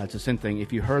 It's a synth thing.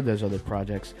 If you heard those other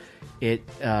projects,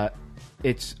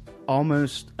 it's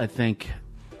almost, I think,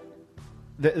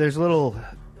 there's a little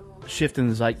shift in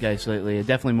the zeitgeist lately,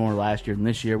 definitely more last year than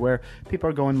this year, where people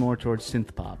are going more towards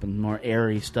synth pop and more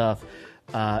airy stuff,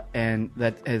 and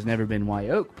that has never been Wye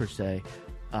Oak per se.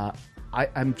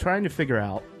 I'm trying to figure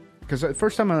out, because the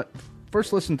first time I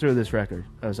first listened through this record,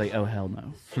 I was like, oh hell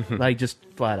no, like just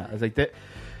flat out. I was like,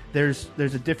 there's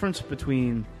a difference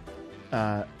between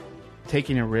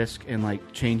taking a risk and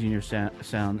like changing your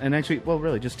sound, and actually, well,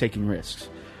 really just taking risks,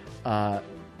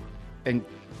 and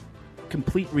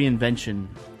complete reinvention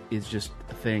is just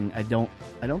a thing. I don't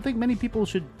think many people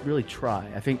should really try.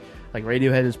 I think like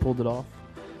Radiohead has pulled it off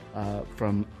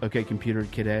from OK Computer to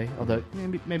Kid A, although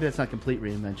maybe that's not complete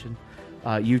reinvention.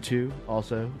 U2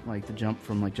 also, like the jump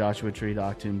from like Joshua Tree to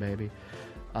Octoon Baby.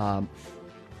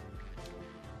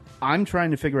 I'm trying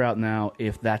to figure out now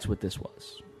if that's what this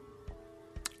was.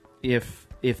 If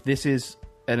this is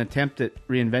an attempt at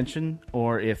reinvention,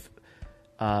 or if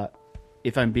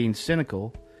I'm being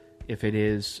cynical, if it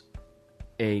is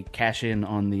a cash in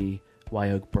on the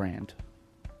Wyoke brand.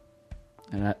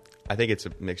 And I think it's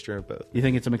a mixture of both. You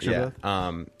think it's a mixture of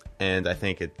both? And I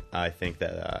think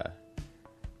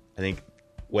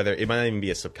whether it might not even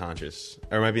be a subconscious,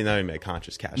 or it might be not even a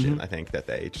conscious cash in. I think that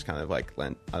they just kind of like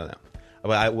lent. I don't know.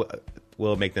 But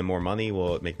will it make them more money?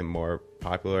 Will it make them more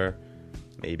popular?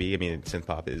 Maybe. I mean, synth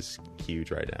pop is huge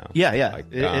right now. Yeah, like,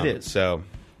 it is. So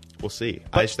we'll see.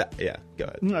 Go ahead.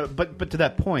 No, but to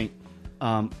that point,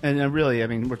 and really, I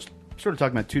mean, we're sort of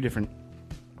talking about two different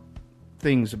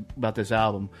things about this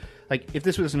album. Like, if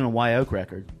this wasn't a Wyoke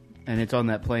record, and it's on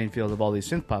that playing field of all these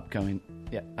synth pop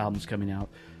albums coming out,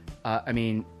 I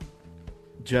mean,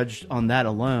 judged on that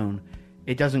alone,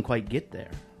 it doesn't quite get there.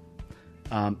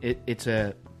 It's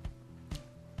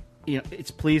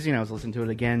pleasing. I was listening to it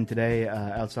again today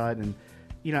outside, and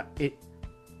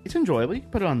it's enjoyable. You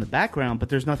can put it on the background, but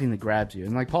there's nothing that grabs you.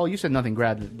 And like Paul, you said nothing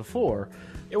grabbed it before.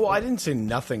 Yeah, well, I didn't say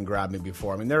nothing grabbed me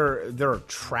before. I mean, there are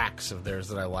tracks of theirs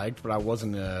that I liked, but I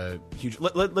wasn't a huge.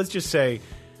 Let's just say,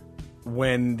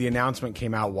 when the announcement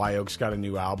came out, Wyoke's got a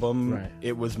new album. Right.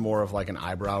 It was more of like an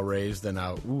eyebrow raise than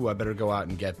I better go out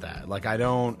and get that. Like,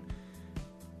 I'm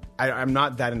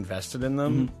not that invested in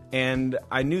them, and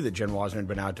I knew that Jen Wasner had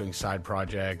been out doing side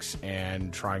projects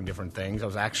and trying different things. I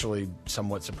was actually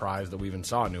somewhat surprised that we even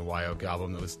saw a new Wyoke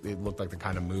album. It looked like the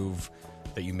kind of move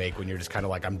that you make when you're just kind of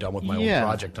like, I'm done with my old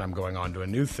project and I'm going on to a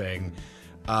new thing.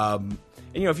 And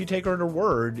if you take her at her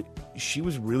word, she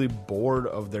was really bored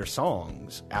of their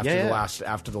songs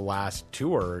after the last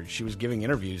tour. She was giving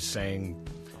interviews saying,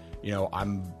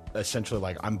 I'm essentially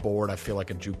like, I'm bored. I feel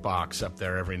like a jukebox up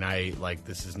there every night. Like,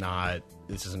 this isn't fun.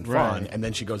 Right. And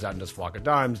then she goes out and does Flock of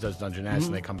Dimes, does Dungeon S,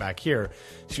 and they come back here.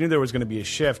 She knew there was going to be a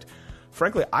shift.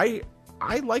 Frankly, I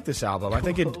like this album. I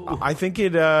think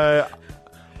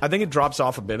it drops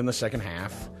off a bit in the second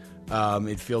half.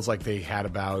 It feels like they had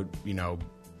about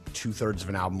 2/3 of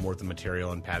an album worth of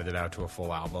material and padded it out to a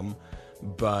full album.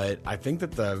 But I think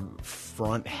that the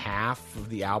front half of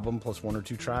the album, plus one or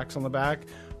two tracks on the back,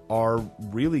 are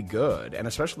really good, and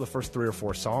especially the first 3 or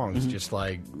 4 songs just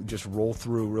roll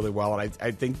through really well. And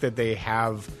I think that they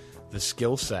have the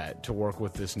skill set to work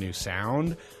with this new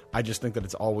sound. I just think that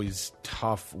it's always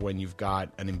tough when you've got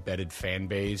an embedded fan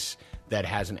base that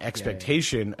has an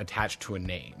expectation attached to a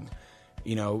name.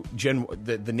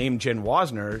 The name Jen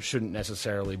Wasner shouldn't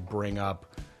necessarily bring up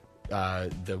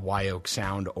the Wyoke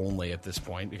sound only at this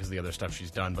point, because of the other stuff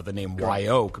she's done, but the name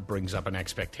Wyoke brings up an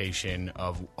expectation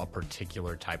of a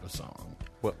particular type of song.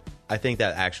 Well, I think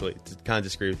that actually, to kind of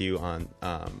disagree with you on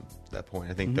that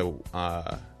point, I think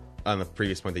on the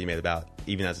previous point that you made about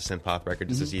even as a synth pop record,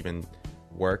 does this even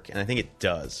work? And I think it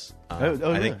does. I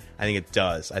think it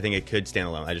does. I think it could stand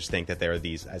alone. I just think that there are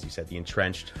these, as you said, the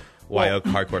entrenched Wyoke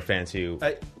hardcore fans who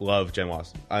love Jen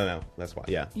Wasner. I don't know. That's why.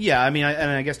 Yeah. Yeah. I mean,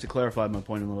 I guess to clarify my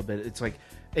point a little bit, it's like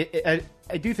I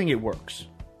do think it works.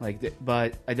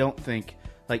 But I don't think,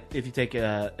 like, if you take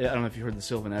I don't know if you heard the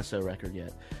Sylvan Esso record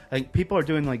yet. Like, people are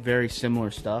doing like very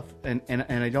similar stuff, and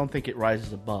I don't think it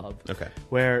rises above. Okay.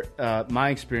 Where my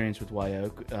experience with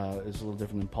Wyoke is a little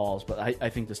different than Paul's, but I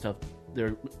think the stuff,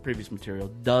 their previous material,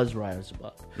 does rise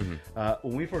above.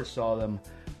 When we first saw them,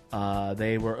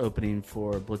 they were opening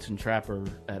for Blitz and Trapper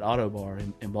at Autobar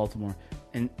in Baltimore,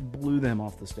 and blew them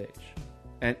off the stage.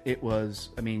 And it was,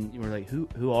 I mean, you were like,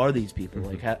 who are these people?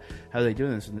 Like, how are they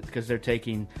doing this? Because they're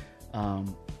taking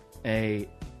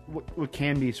what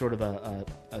can be sort of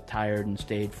a tired and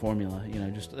staid formula,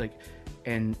 just like,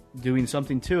 and doing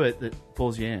something to it that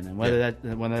pulls you in. And whether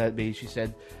that be, she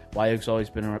said, Wyoke's always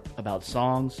been about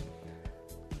songs.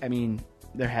 I mean,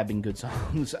 there have been good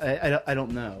songs. I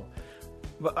don't know.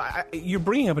 But you're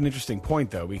bringing up an interesting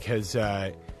point, though, because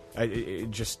the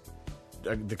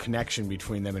connection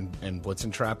between them and Blitz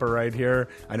and Trapper right here.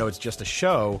 I know it's just a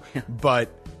show,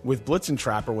 but with Blitz and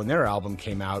Trapper, when their album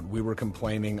came out, we were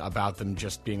complaining about them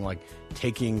just being like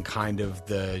taking kind of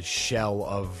the shell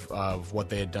of what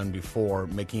they had done before,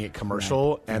 making it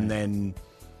commercial, and then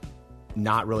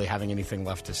not really having anything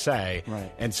left to say.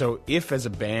 Right. And so if as a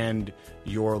band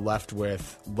you're left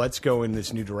with, let's go in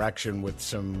this new direction with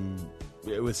some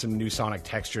new sonic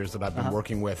textures that I've been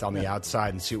working with on the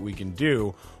outside and see what we can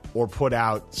do, or put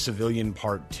out Civilian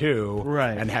Part 2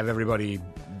 Right. and have everybody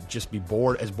just be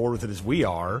bored with it as we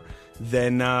are,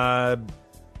 then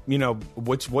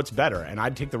what's better? And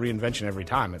I'd take the reinvention every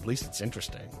time. At least it's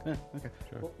interesting. Yeah, okay.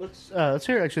 Sure. Well, let's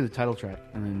hear actually the title track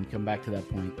and then come back to that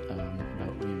point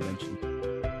about reinvention.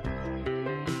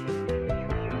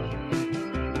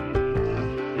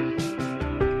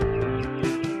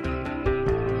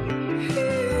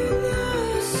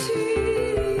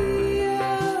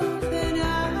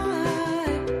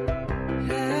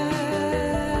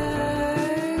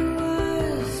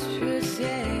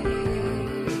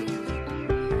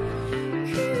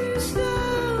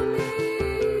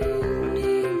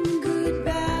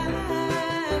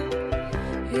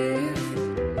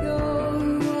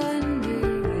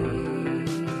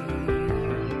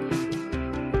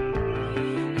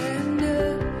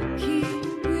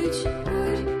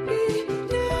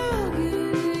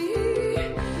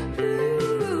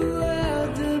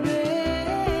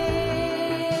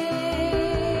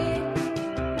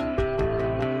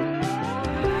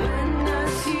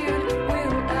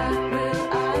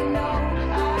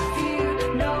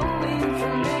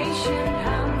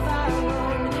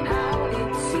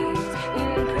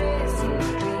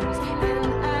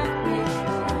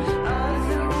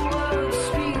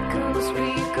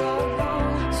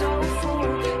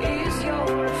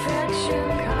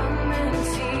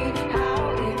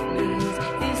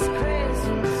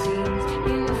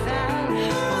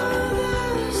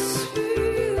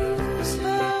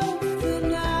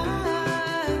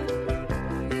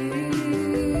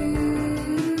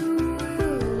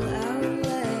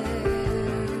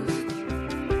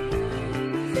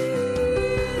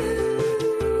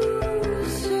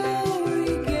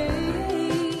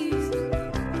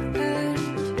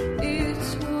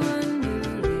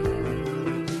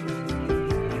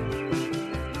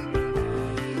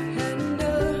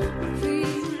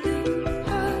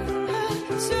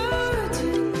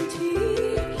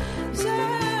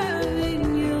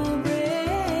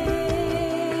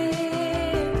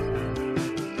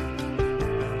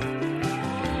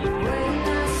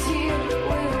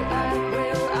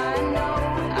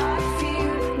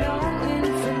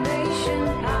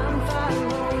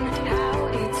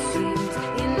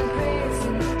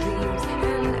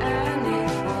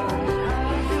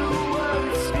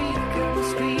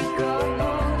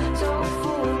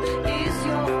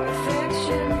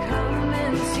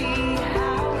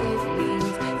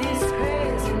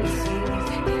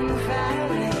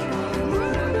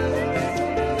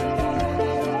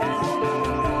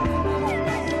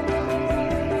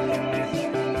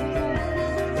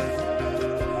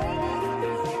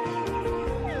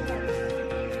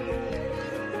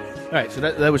 All right, so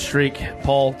that was Shriek.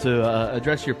 Paul, to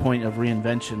address your point of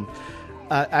reinvention,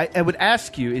 I would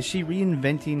ask you, is she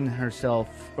reinventing herself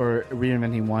or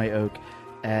reinventing Wye Oak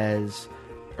as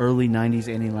early 90s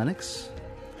Annie Lennox?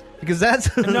 Because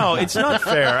that's... No, it's not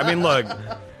fair. I mean, look,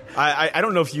 I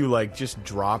don't know if you, like, just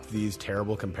drop these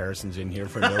terrible comparisons in here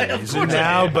for no reason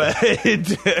now, but...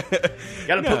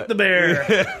 Gotta poke the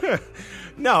bear.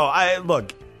 No,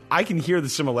 look, I can hear the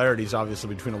similarities,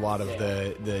 obviously, between a lot of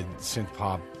the synth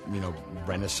pop,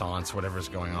 renaissance, whatever's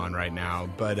going on right now.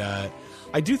 But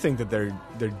I do think that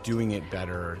they're doing it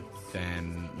better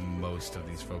than most of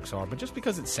these folks are. But just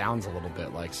because it sounds a little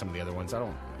bit like some of the other ones, I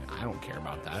don't care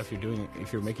about that.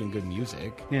 If you're making good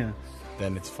music, yeah,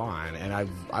 then it's fine. And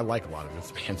I like a lot of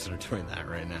the bands that are doing that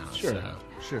right now. Sure, so.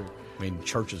 sure. I mean,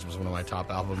 Churches was one of my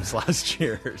top albums last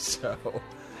year, so...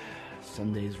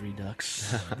 Sunday's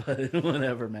Redux. But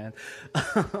whatever, man.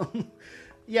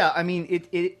 Yeah, I mean, it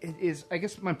is... I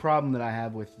guess my problem that I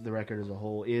have with the record as a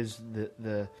whole is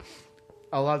the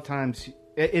a lot of times...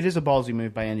 It is a ballsy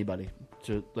move by anybody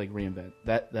to, like, reinvent.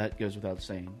 That goes without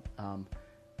saying.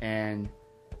 And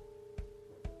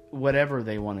whatever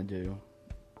they want to do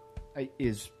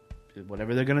is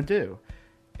whatever they're going to do.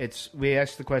 We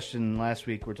asked the question last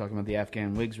week. We're talking about the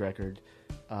Afghan Wigs record.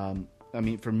 I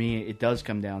mean, for me, it does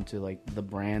come down to, like, the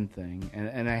brand thing.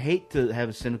 And I hate to have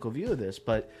a cynical view of this,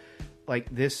 but, like,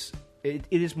 this... It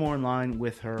is more in line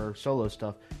with her solo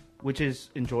stuff, which is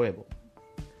enjoyable.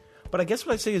 But I guess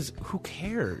what I'd say is, who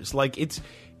cares? Like,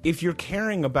 if you're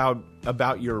caring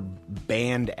about your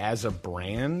band as a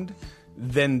brand,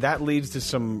 then that leads to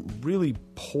some really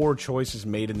poor choices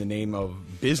made in the name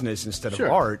of business instead of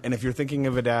art. And if you're thinking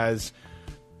of it as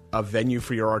a venue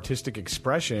for your artistic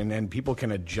expression and people can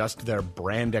adjust their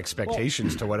brand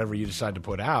expectations to whatever you decide to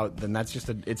put out, then that's just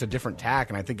it's a different tack,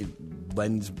 and I think it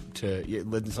lends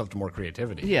itself to more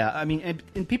creativity. Yeah, I mean,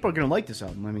 and people are going to like this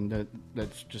album. I mean,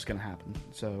 that's just going to happen.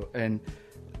 So, and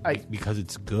because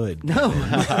it's good. No.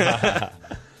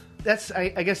 That's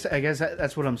I guess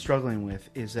that's what I'm struggling with,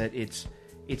 is that it's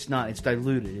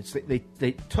diluted. It's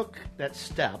they took that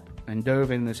step and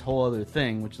dove in this whole other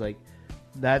thing, which like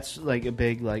that's like a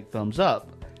big like thumbs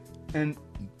up, and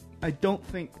I don't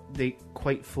think they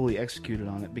quite fully executed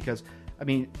on it, because I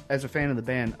mean, as a fan of the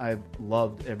band, I've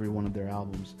loved every one of their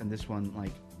albums, and this one,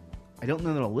 like, I don't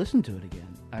know that I'll listen to it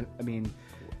again. I mean,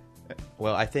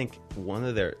 well, I think one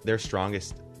of their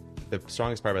strongest. The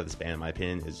strongest part about this band, in my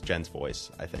opinion, is Jen's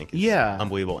voice. I think it's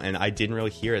unbelievable, and I didn't really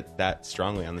hear it that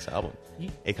strongly on this album.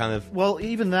 It kind of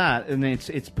even that, and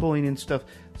it's pulling in stuff.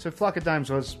 So Flock of Dimes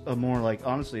was a more like,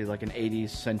 honestly, like an '80s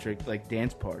centric like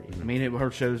dance party. I mean,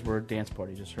 her shows were a dance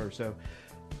party, just her. So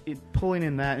pulling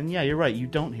in that, and yeah, you're right. You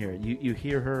don't hear it. You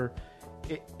hear her.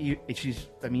 You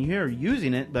hear her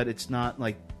using it, but it's not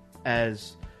like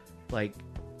as like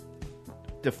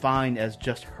defined as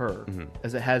just her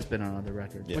as it has been on other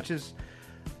records, which is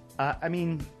I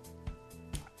mean,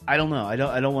 I don't know, I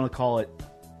don't want to call it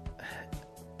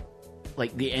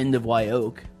like the end of Wye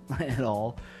Oak at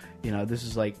all, you know, this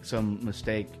is like some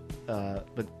mistake,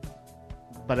 but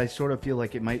I sort of feel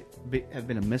like it might have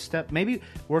been a misstep. Maybe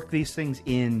work these things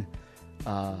in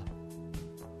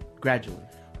gradually.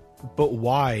 But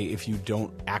why, if you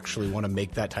don't actually want to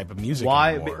make that type of music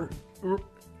anymore?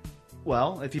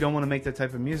 Well, if you don't want to make that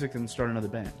type of music, then start another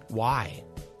band. Why?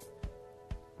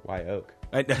 Wye Oak.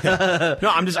 No,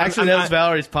 I'm just actually that was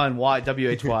Valerie's pun. Why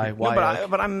WHY? Why? No,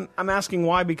 but I'm asking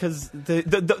why, because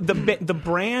the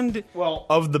brand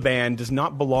of the band does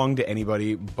not belong to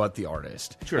anybody but the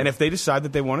artist. True. And if they decide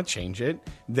that they want to change it,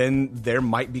 then there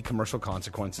might be commercial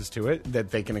consequences to it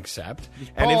that they can accept.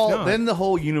 And if not, then the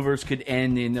whole universe could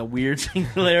end in a weird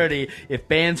singularity if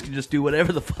bands can just do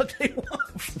whatever the fuck they want.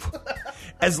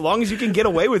 As long as you can get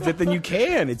away with it, then you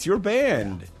can. It's your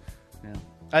band.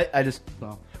 Yeah. I just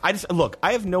look.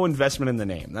 I have no investment in the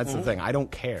name. That's the thing. I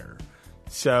don't care.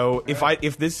 So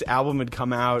if this album had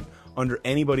come out under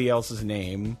anybody else's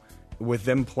name, with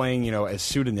them playing, you know, as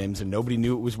pseudonyms, and nobody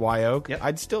knew it was Wye Oak,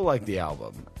 I'd still like the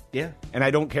album. Yeah. And I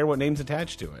don't care what name's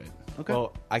attached to it. Okay.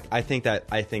 Well, I think that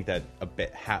a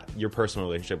bit your personal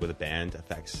relationship with a band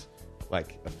affects that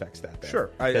band. Sure.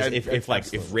 If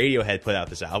Radiohead put out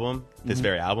this album, this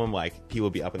very album, like, people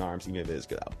would be up in arms even if it is a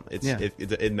good album.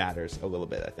 It matters a little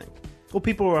bit, I think. Well,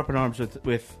 people were up in arms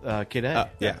with Kid A.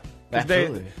 Yeah.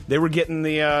 Absolutely. They were getting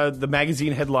the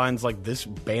magazine headlines like, this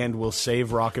band will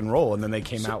save rock and roll, and then they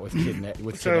came out with Kid A.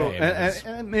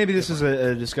 And maybe this is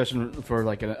a discussion for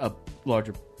like a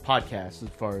larger podcast as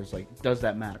far as like, does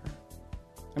that matter?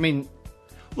 I mean,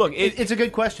 look, it's a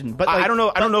good question, but like, I don't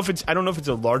know. I don't know if it's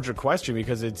a larger question,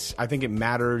 because I think it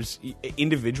matters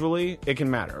individually. It can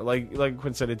matter. Like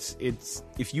Quinn said, it's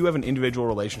if you have an individual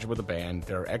relationship with a band,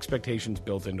 there are expectations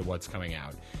built into what's coming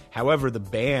out. However, the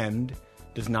band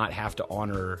does not have to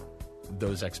honor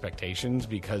those expectations,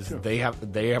 because they have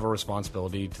a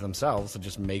responsibility to themselves to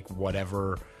just make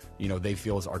whatever, you know, they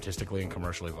feel is artistically and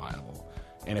commercially viable.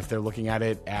 And if they're looking at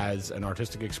it as an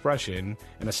artistic expression,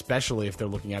 and especially if they're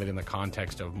looking at it in the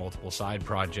context of multiple side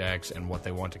projects and what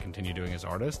they want to continue doing as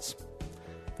artists,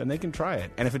 then they can try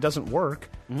it. And if it doesn't work,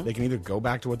 they can either go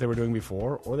back to what they were doing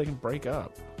before, or they can break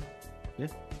up. Yeah.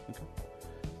 Okay.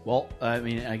 Well, I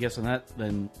mean, I guess on that,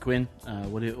 then, Quinn,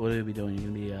 what are you be doing?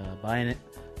 You're going to be buying it,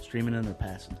 streaming it, or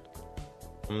passing?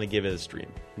 I'm going to give it a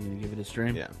stream. You're going to give it a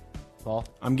stream? Yeah. Paul?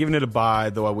 I'm giving it a buy,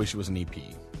 though I wish it was an EP.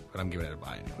 But I'm giving it a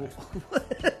buy anyway.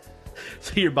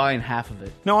 So you're buying half of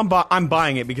it? No, I'm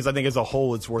buying it because I think as a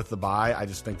whole it's worth the buy. I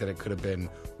just think that it could have been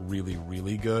really,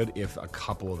 really good if a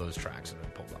couple of those tracks had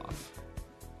been pulled off.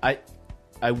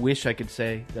 I wish I could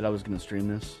say that I was going to stream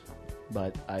this,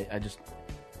 but I just,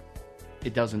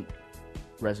 it doesn't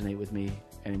resonate with me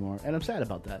anymore, and I'm sad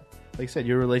about that. Like I said,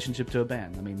 your relationship to a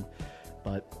band. I mean,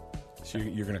 but. So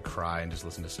you're going to cry and just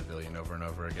listen to Civilian over and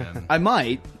over again? I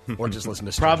might. Or just listen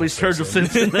to probably Sturgill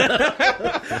Simpson.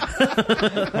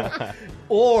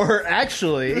 Or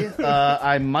actually,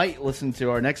 I might listen to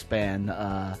our next band.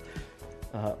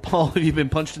 Paul, have you been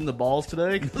punched in the balls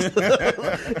today?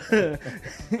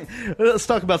 Let's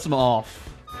talk about some Off.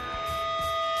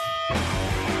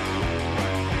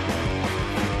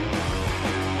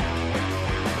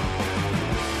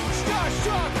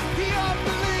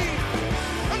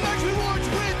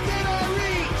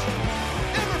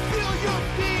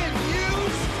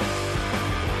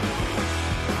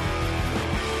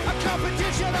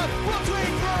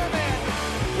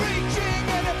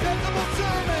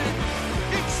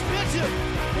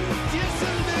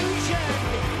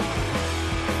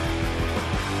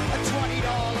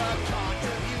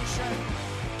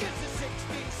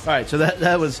 right, so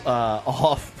that was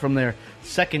off from their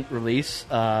second release.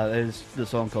 That is the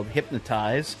song called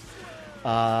Hypnotize.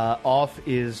 Off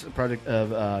is a project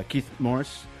of Keith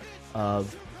Morris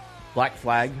of Black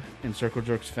Flag and Circle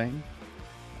Jerks fame.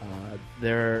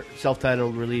 Their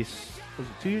self-titled release, was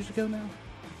it 2 years ago now?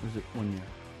 Or was it 1 year?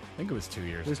 I think it was 2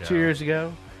 years ago. It was 2 years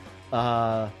ago.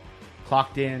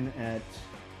 Clocked in at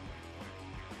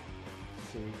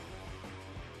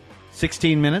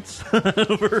 16 minutes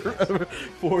over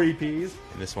 4 EPs.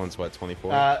 And this one's what,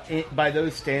 24? By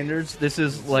those standards, this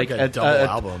is like a double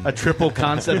album. a triple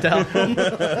concept album.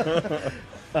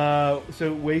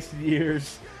 So Wasted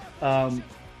Years.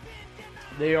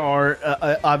 They are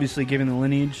obviously given the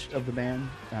lineage of the band,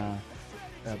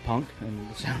 punk, and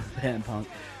the sound of the band punk.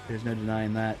 There's no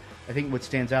denying that. I think what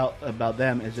stands out about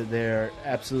them is that they're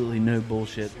absolutely no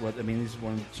bullshit. These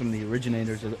are some of the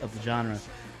originators of the genre,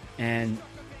 and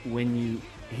when you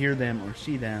hear them or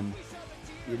see them,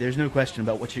 there's no question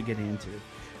about what you're getting into.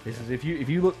 This is if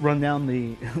you run down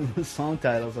the song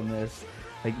titles on this,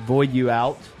 like Void You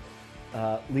Out,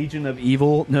 Legion of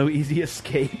Evil, No Easy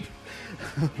Escape,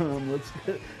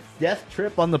 Death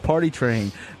Trip on the Party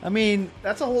Train. I mean,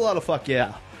 that's a whole lot of fuck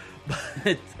yeah.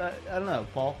 But I don't know,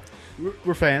 Paul.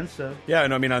 We're fans, so yeah.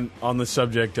 And I mean, on the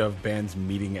subject of bands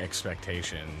meeting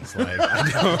expectations, like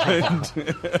I don't,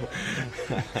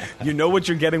 you know what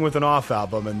you're getting with an off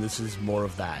album, and this is more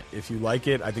of that. If you like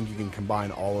it, I think you can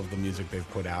combine all of the music they've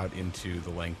put out into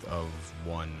the length of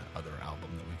one other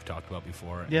album that we've talked about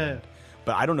before. Yeah.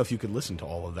 But I don't know if you could listen to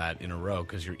all of that in a row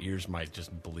because your ears might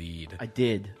just bleed. I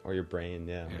did. Or your brain,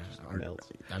 just melts.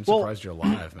 I'm surprised you're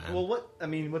alive, man. Well,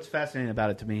 what's fascinating about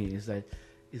it to me is that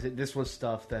this was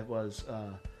stuff that was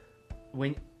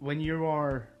when you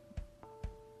are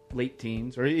late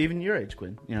teens or even your age,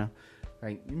 Quinn,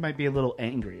 right? You might be a little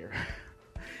angrier.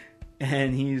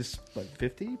 And he's like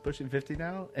 50, pushing 50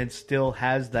 now, and still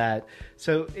has that.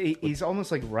 So he's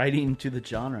almost like writing to the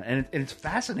genre, and it's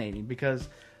fascinating because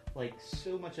like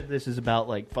so much of this is about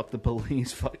like fuck the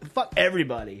police, fuck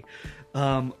everybody,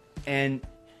 and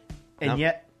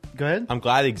yet. Go ahead. I'm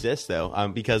glad it exists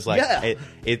though, because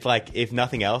it's like if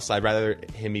nothing else, I'd rather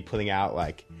him be putting out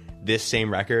like this same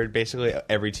record basically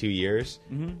every 2 years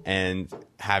and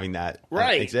having that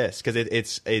exist because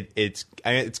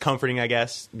it's comforting, I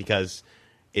guess, because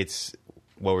it's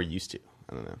what we're used to.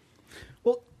 I don't know.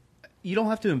 Well, you don't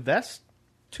have to invest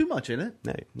too much in it.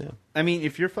 No. I mean,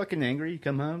 if you're fucking angry, you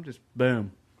come home, just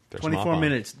boom, 24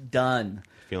 minutes done.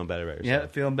 Feeling better about yourself. Yeah,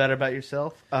 feeling better about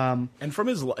yourself. And from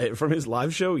his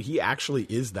live show, he actually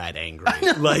is that angry.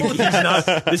 Like he's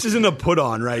not. This isn't a put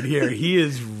on right here. He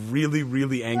is really,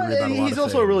 really angry about a lot of things. He's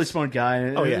also a really smart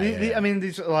guy. Oh yeah. I mean,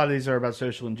 a lot of these are about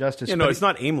social injustice. Yeah, no, it's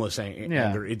not aimless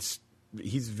anger.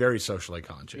 He's very socially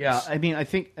conscious. Yeah, I mean, I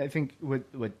think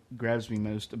what grabs me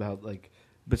most about like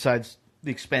besides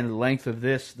the expanded length of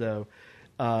this though,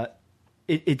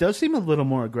 it does seem a little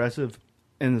more aggressive.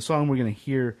 And the song we're going to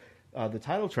hear. The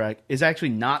title track is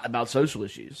actually not about social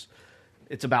issues.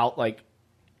 It's about like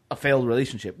a failed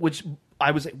relationship, which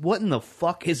I was like, what in the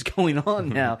fuck is going on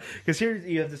now? Because here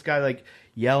you have this guy like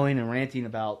yelling and ranting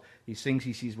about these things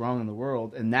he sees wrong in the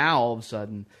world. And now all of a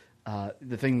sudden,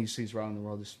 the thing he sees wrong in the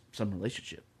world is some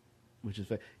relationship, which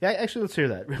is, actually let's hear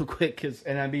that real quick.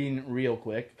 And I mean real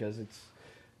quick because it's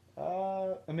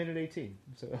a minute 18.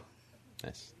 So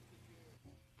nice.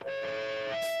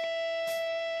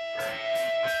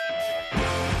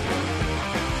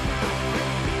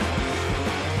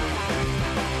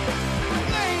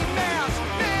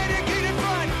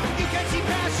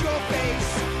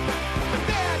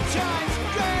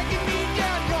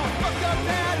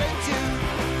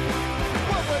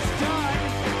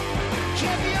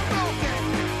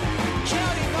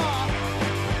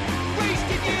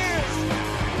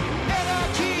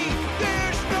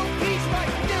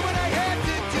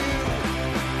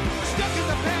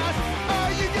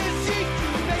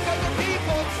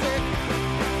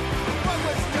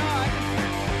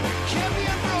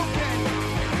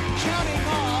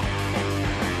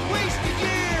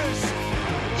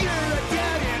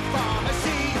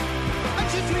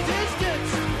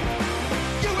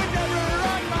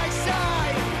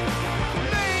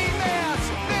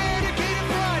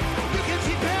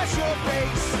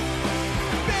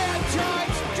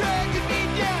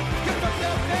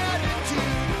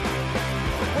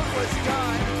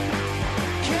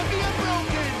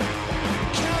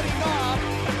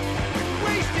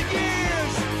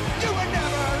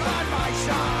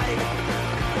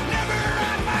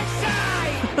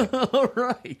 All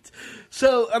right.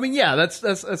 So, I mean, yeah,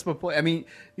 that's my point. I mean,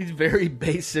 these very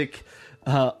basic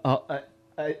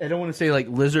I don't want to say like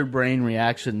lizard brain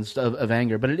reactions of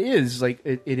anger, but it is like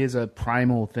it is a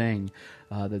primal thing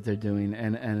that they're doing,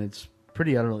 and it's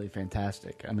pretty utterly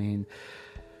fantastic. I mean,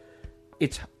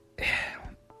 it's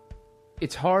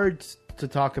hard to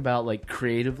talk about like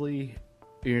creatively.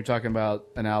 You're talking about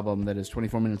an album that is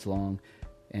 24 minutes long,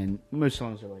 and most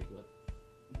songs are like what?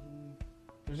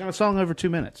 There's not a song over 2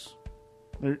 minutes.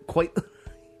 They're quite.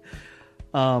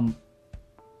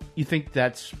 You think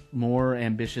that's more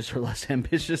ambitious or less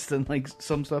ambitious than like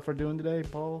some stuff are doing today,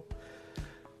 Paul?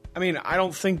 I mean, I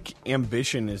don't think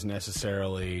ambition is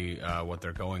necessarily what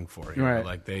they're going for here. Right.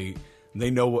 Like they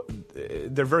know what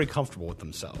they're very comfortable with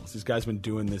themselves. These guys have been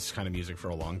doing this kind of music for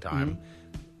a long time.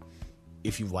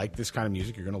 If you like this kind of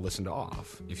music, you're going to listen to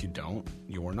Off. If you don't,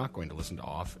 you are not going to listen to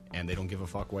Off, and they don't give a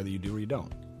fuck whether you do or you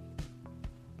don't.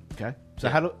 Okay. So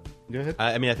how do go ahead?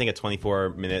 I mean, I think a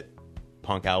 24-minute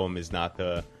punk album is not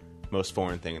the most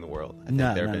foreign thing in the world. I think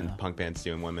No, there have no, been no. punk bands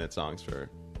doing 1-minute songs for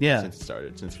since it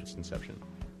started, since its inception.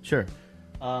 Sure.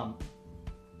 So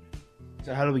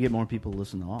how do we get more people to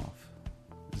listen to Off?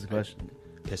 Is the question.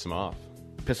 Piss them off.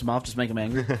 Piss them off, just make them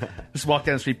angry. Just walk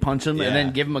down the street, punch them, and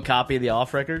then give them a copy of the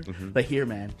Off record. Like, here,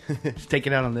 man, just take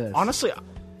it out on this. Honestly,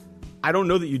 I don't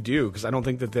know that you do, because I don't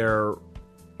think that there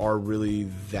are really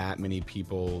that many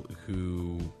people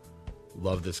who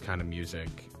love this kind of music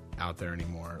out there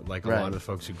anymore. Like, a lot of the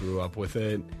folks who grew up with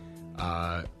it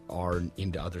are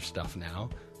into other stuff now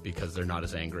because they're not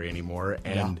as angry anymore.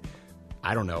 And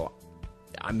I don't know,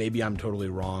 maybe I'm totally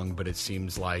wrong, but it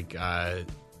seems like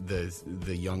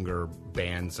the younger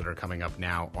bands that are coming up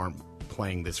now aren't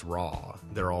playing this raw.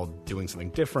 They're all doing something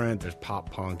different. There's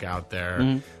pop punk out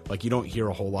there. Like, you don't hear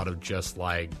a whole lot of just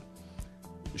like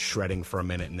shredding for a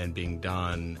minute and then being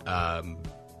done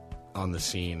on the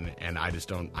scene. And I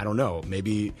don't know.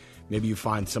 Maybe you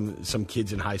find some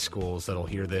kids in high schools that'll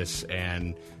hear this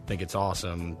and think it's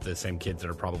awesome. The same kids that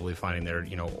are probably finding their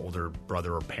older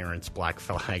brother or parents' Black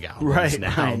Flag albums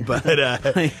now. Right.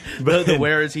 But the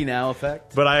Where Is He Now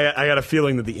effect. But I got a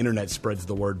feeling that the internet spreads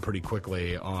the word pretty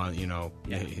quickly on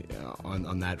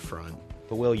on that front.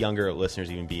 But will younger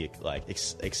listeners even be like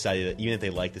excited? Even if they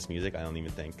like this music, I don't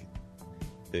even think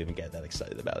they even get that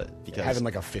excited about it, because Having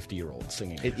like a 50-year-old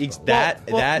singing that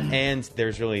and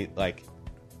there's really like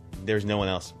there's no one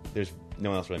else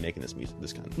really making this music,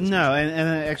 this kind of music. No, and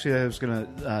actually I was going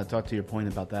to talk to your point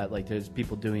about that. Like, there's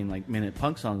people doing like minute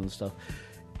punk songs and stuff.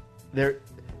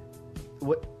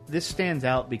 This stands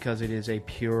out because it is a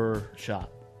pure shot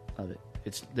of it.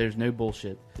 There's no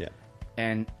bullshit. Yeah.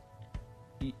 And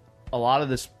a lot of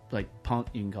this like punk,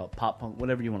 you can call it pop punk,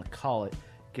 whatever you want to call it,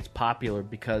 gets popular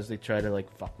because they try to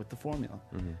like fuck with the formula.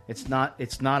 It's not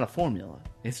a formula.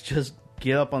 It's just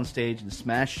get up on stage and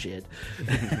smash shit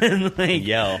and like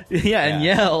yell. And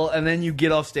yell, and then you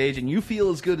get off stage and you feel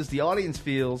as good as the audience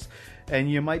feels, and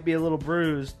you might be a little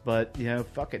bruised, but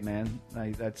fuck it, man.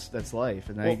 Like, that's life.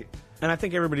 And I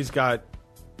think everybody's got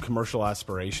commercial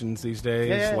aspirations these days.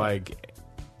 Yeah. Like,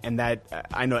 and that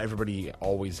I know everybody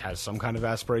always has some kind of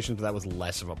aspirations, but that was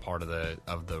less of a part of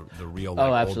the real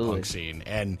old punk scene.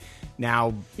 And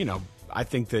now, I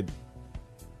think that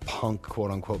punk,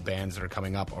 quote unquote, bands that are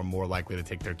coming up are more likely to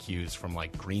take their cues from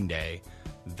like Green Day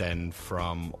than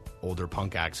from older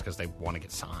punk acts, because they want to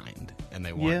get signed and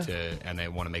they want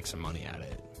to make some money at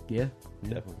it. Yeah,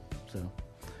 definitely. So,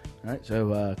 all right.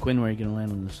 So, Quinn, where are you going to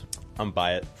land on this? I'm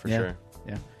by it for sure.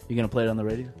 Yeah, you going to play it on the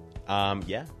radio?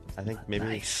 Yeah. I think maybe.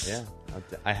 Nice. Yeah.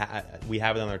 We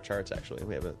have it on our charts, actually.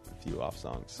 We have a few off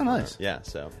songs. Oh, nice. Yeah.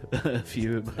 So a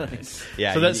few. Nice.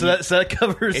 Yeah. So that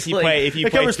covers. If you play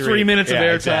 3 minutes of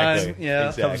airtime. Exactly. Yeah.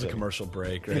 Exactly. That was a commercial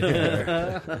break right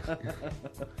there.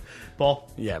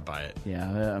 Paul? Yeah, buy it. Yeah,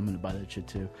 I'm going to buy that shit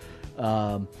too.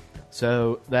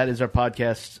 So that is our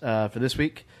podcast for this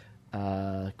week.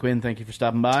 Quinn, thank you for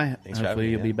stopping by. Thanks for having Hopefully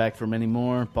me, you'll be back for many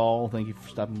more. Paul, thank you for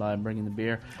stopping by and bringing the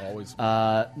beer. Always.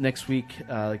 Next week,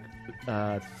 I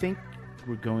think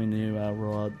we're going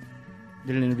to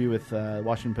did an interview with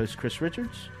Washington Post Chris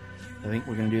Richards. I think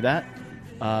we're going to do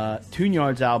that. Tune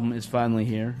Yard's album is finally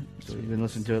here. So we've been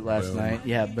listening to it last night.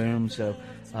 Yeah, boom. So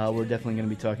we're definitely going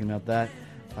to be talking about that.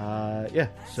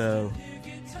 So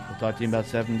we'll talk to you in about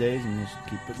 7 days, and just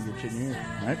keep putting good shit in your ear.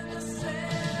 All right?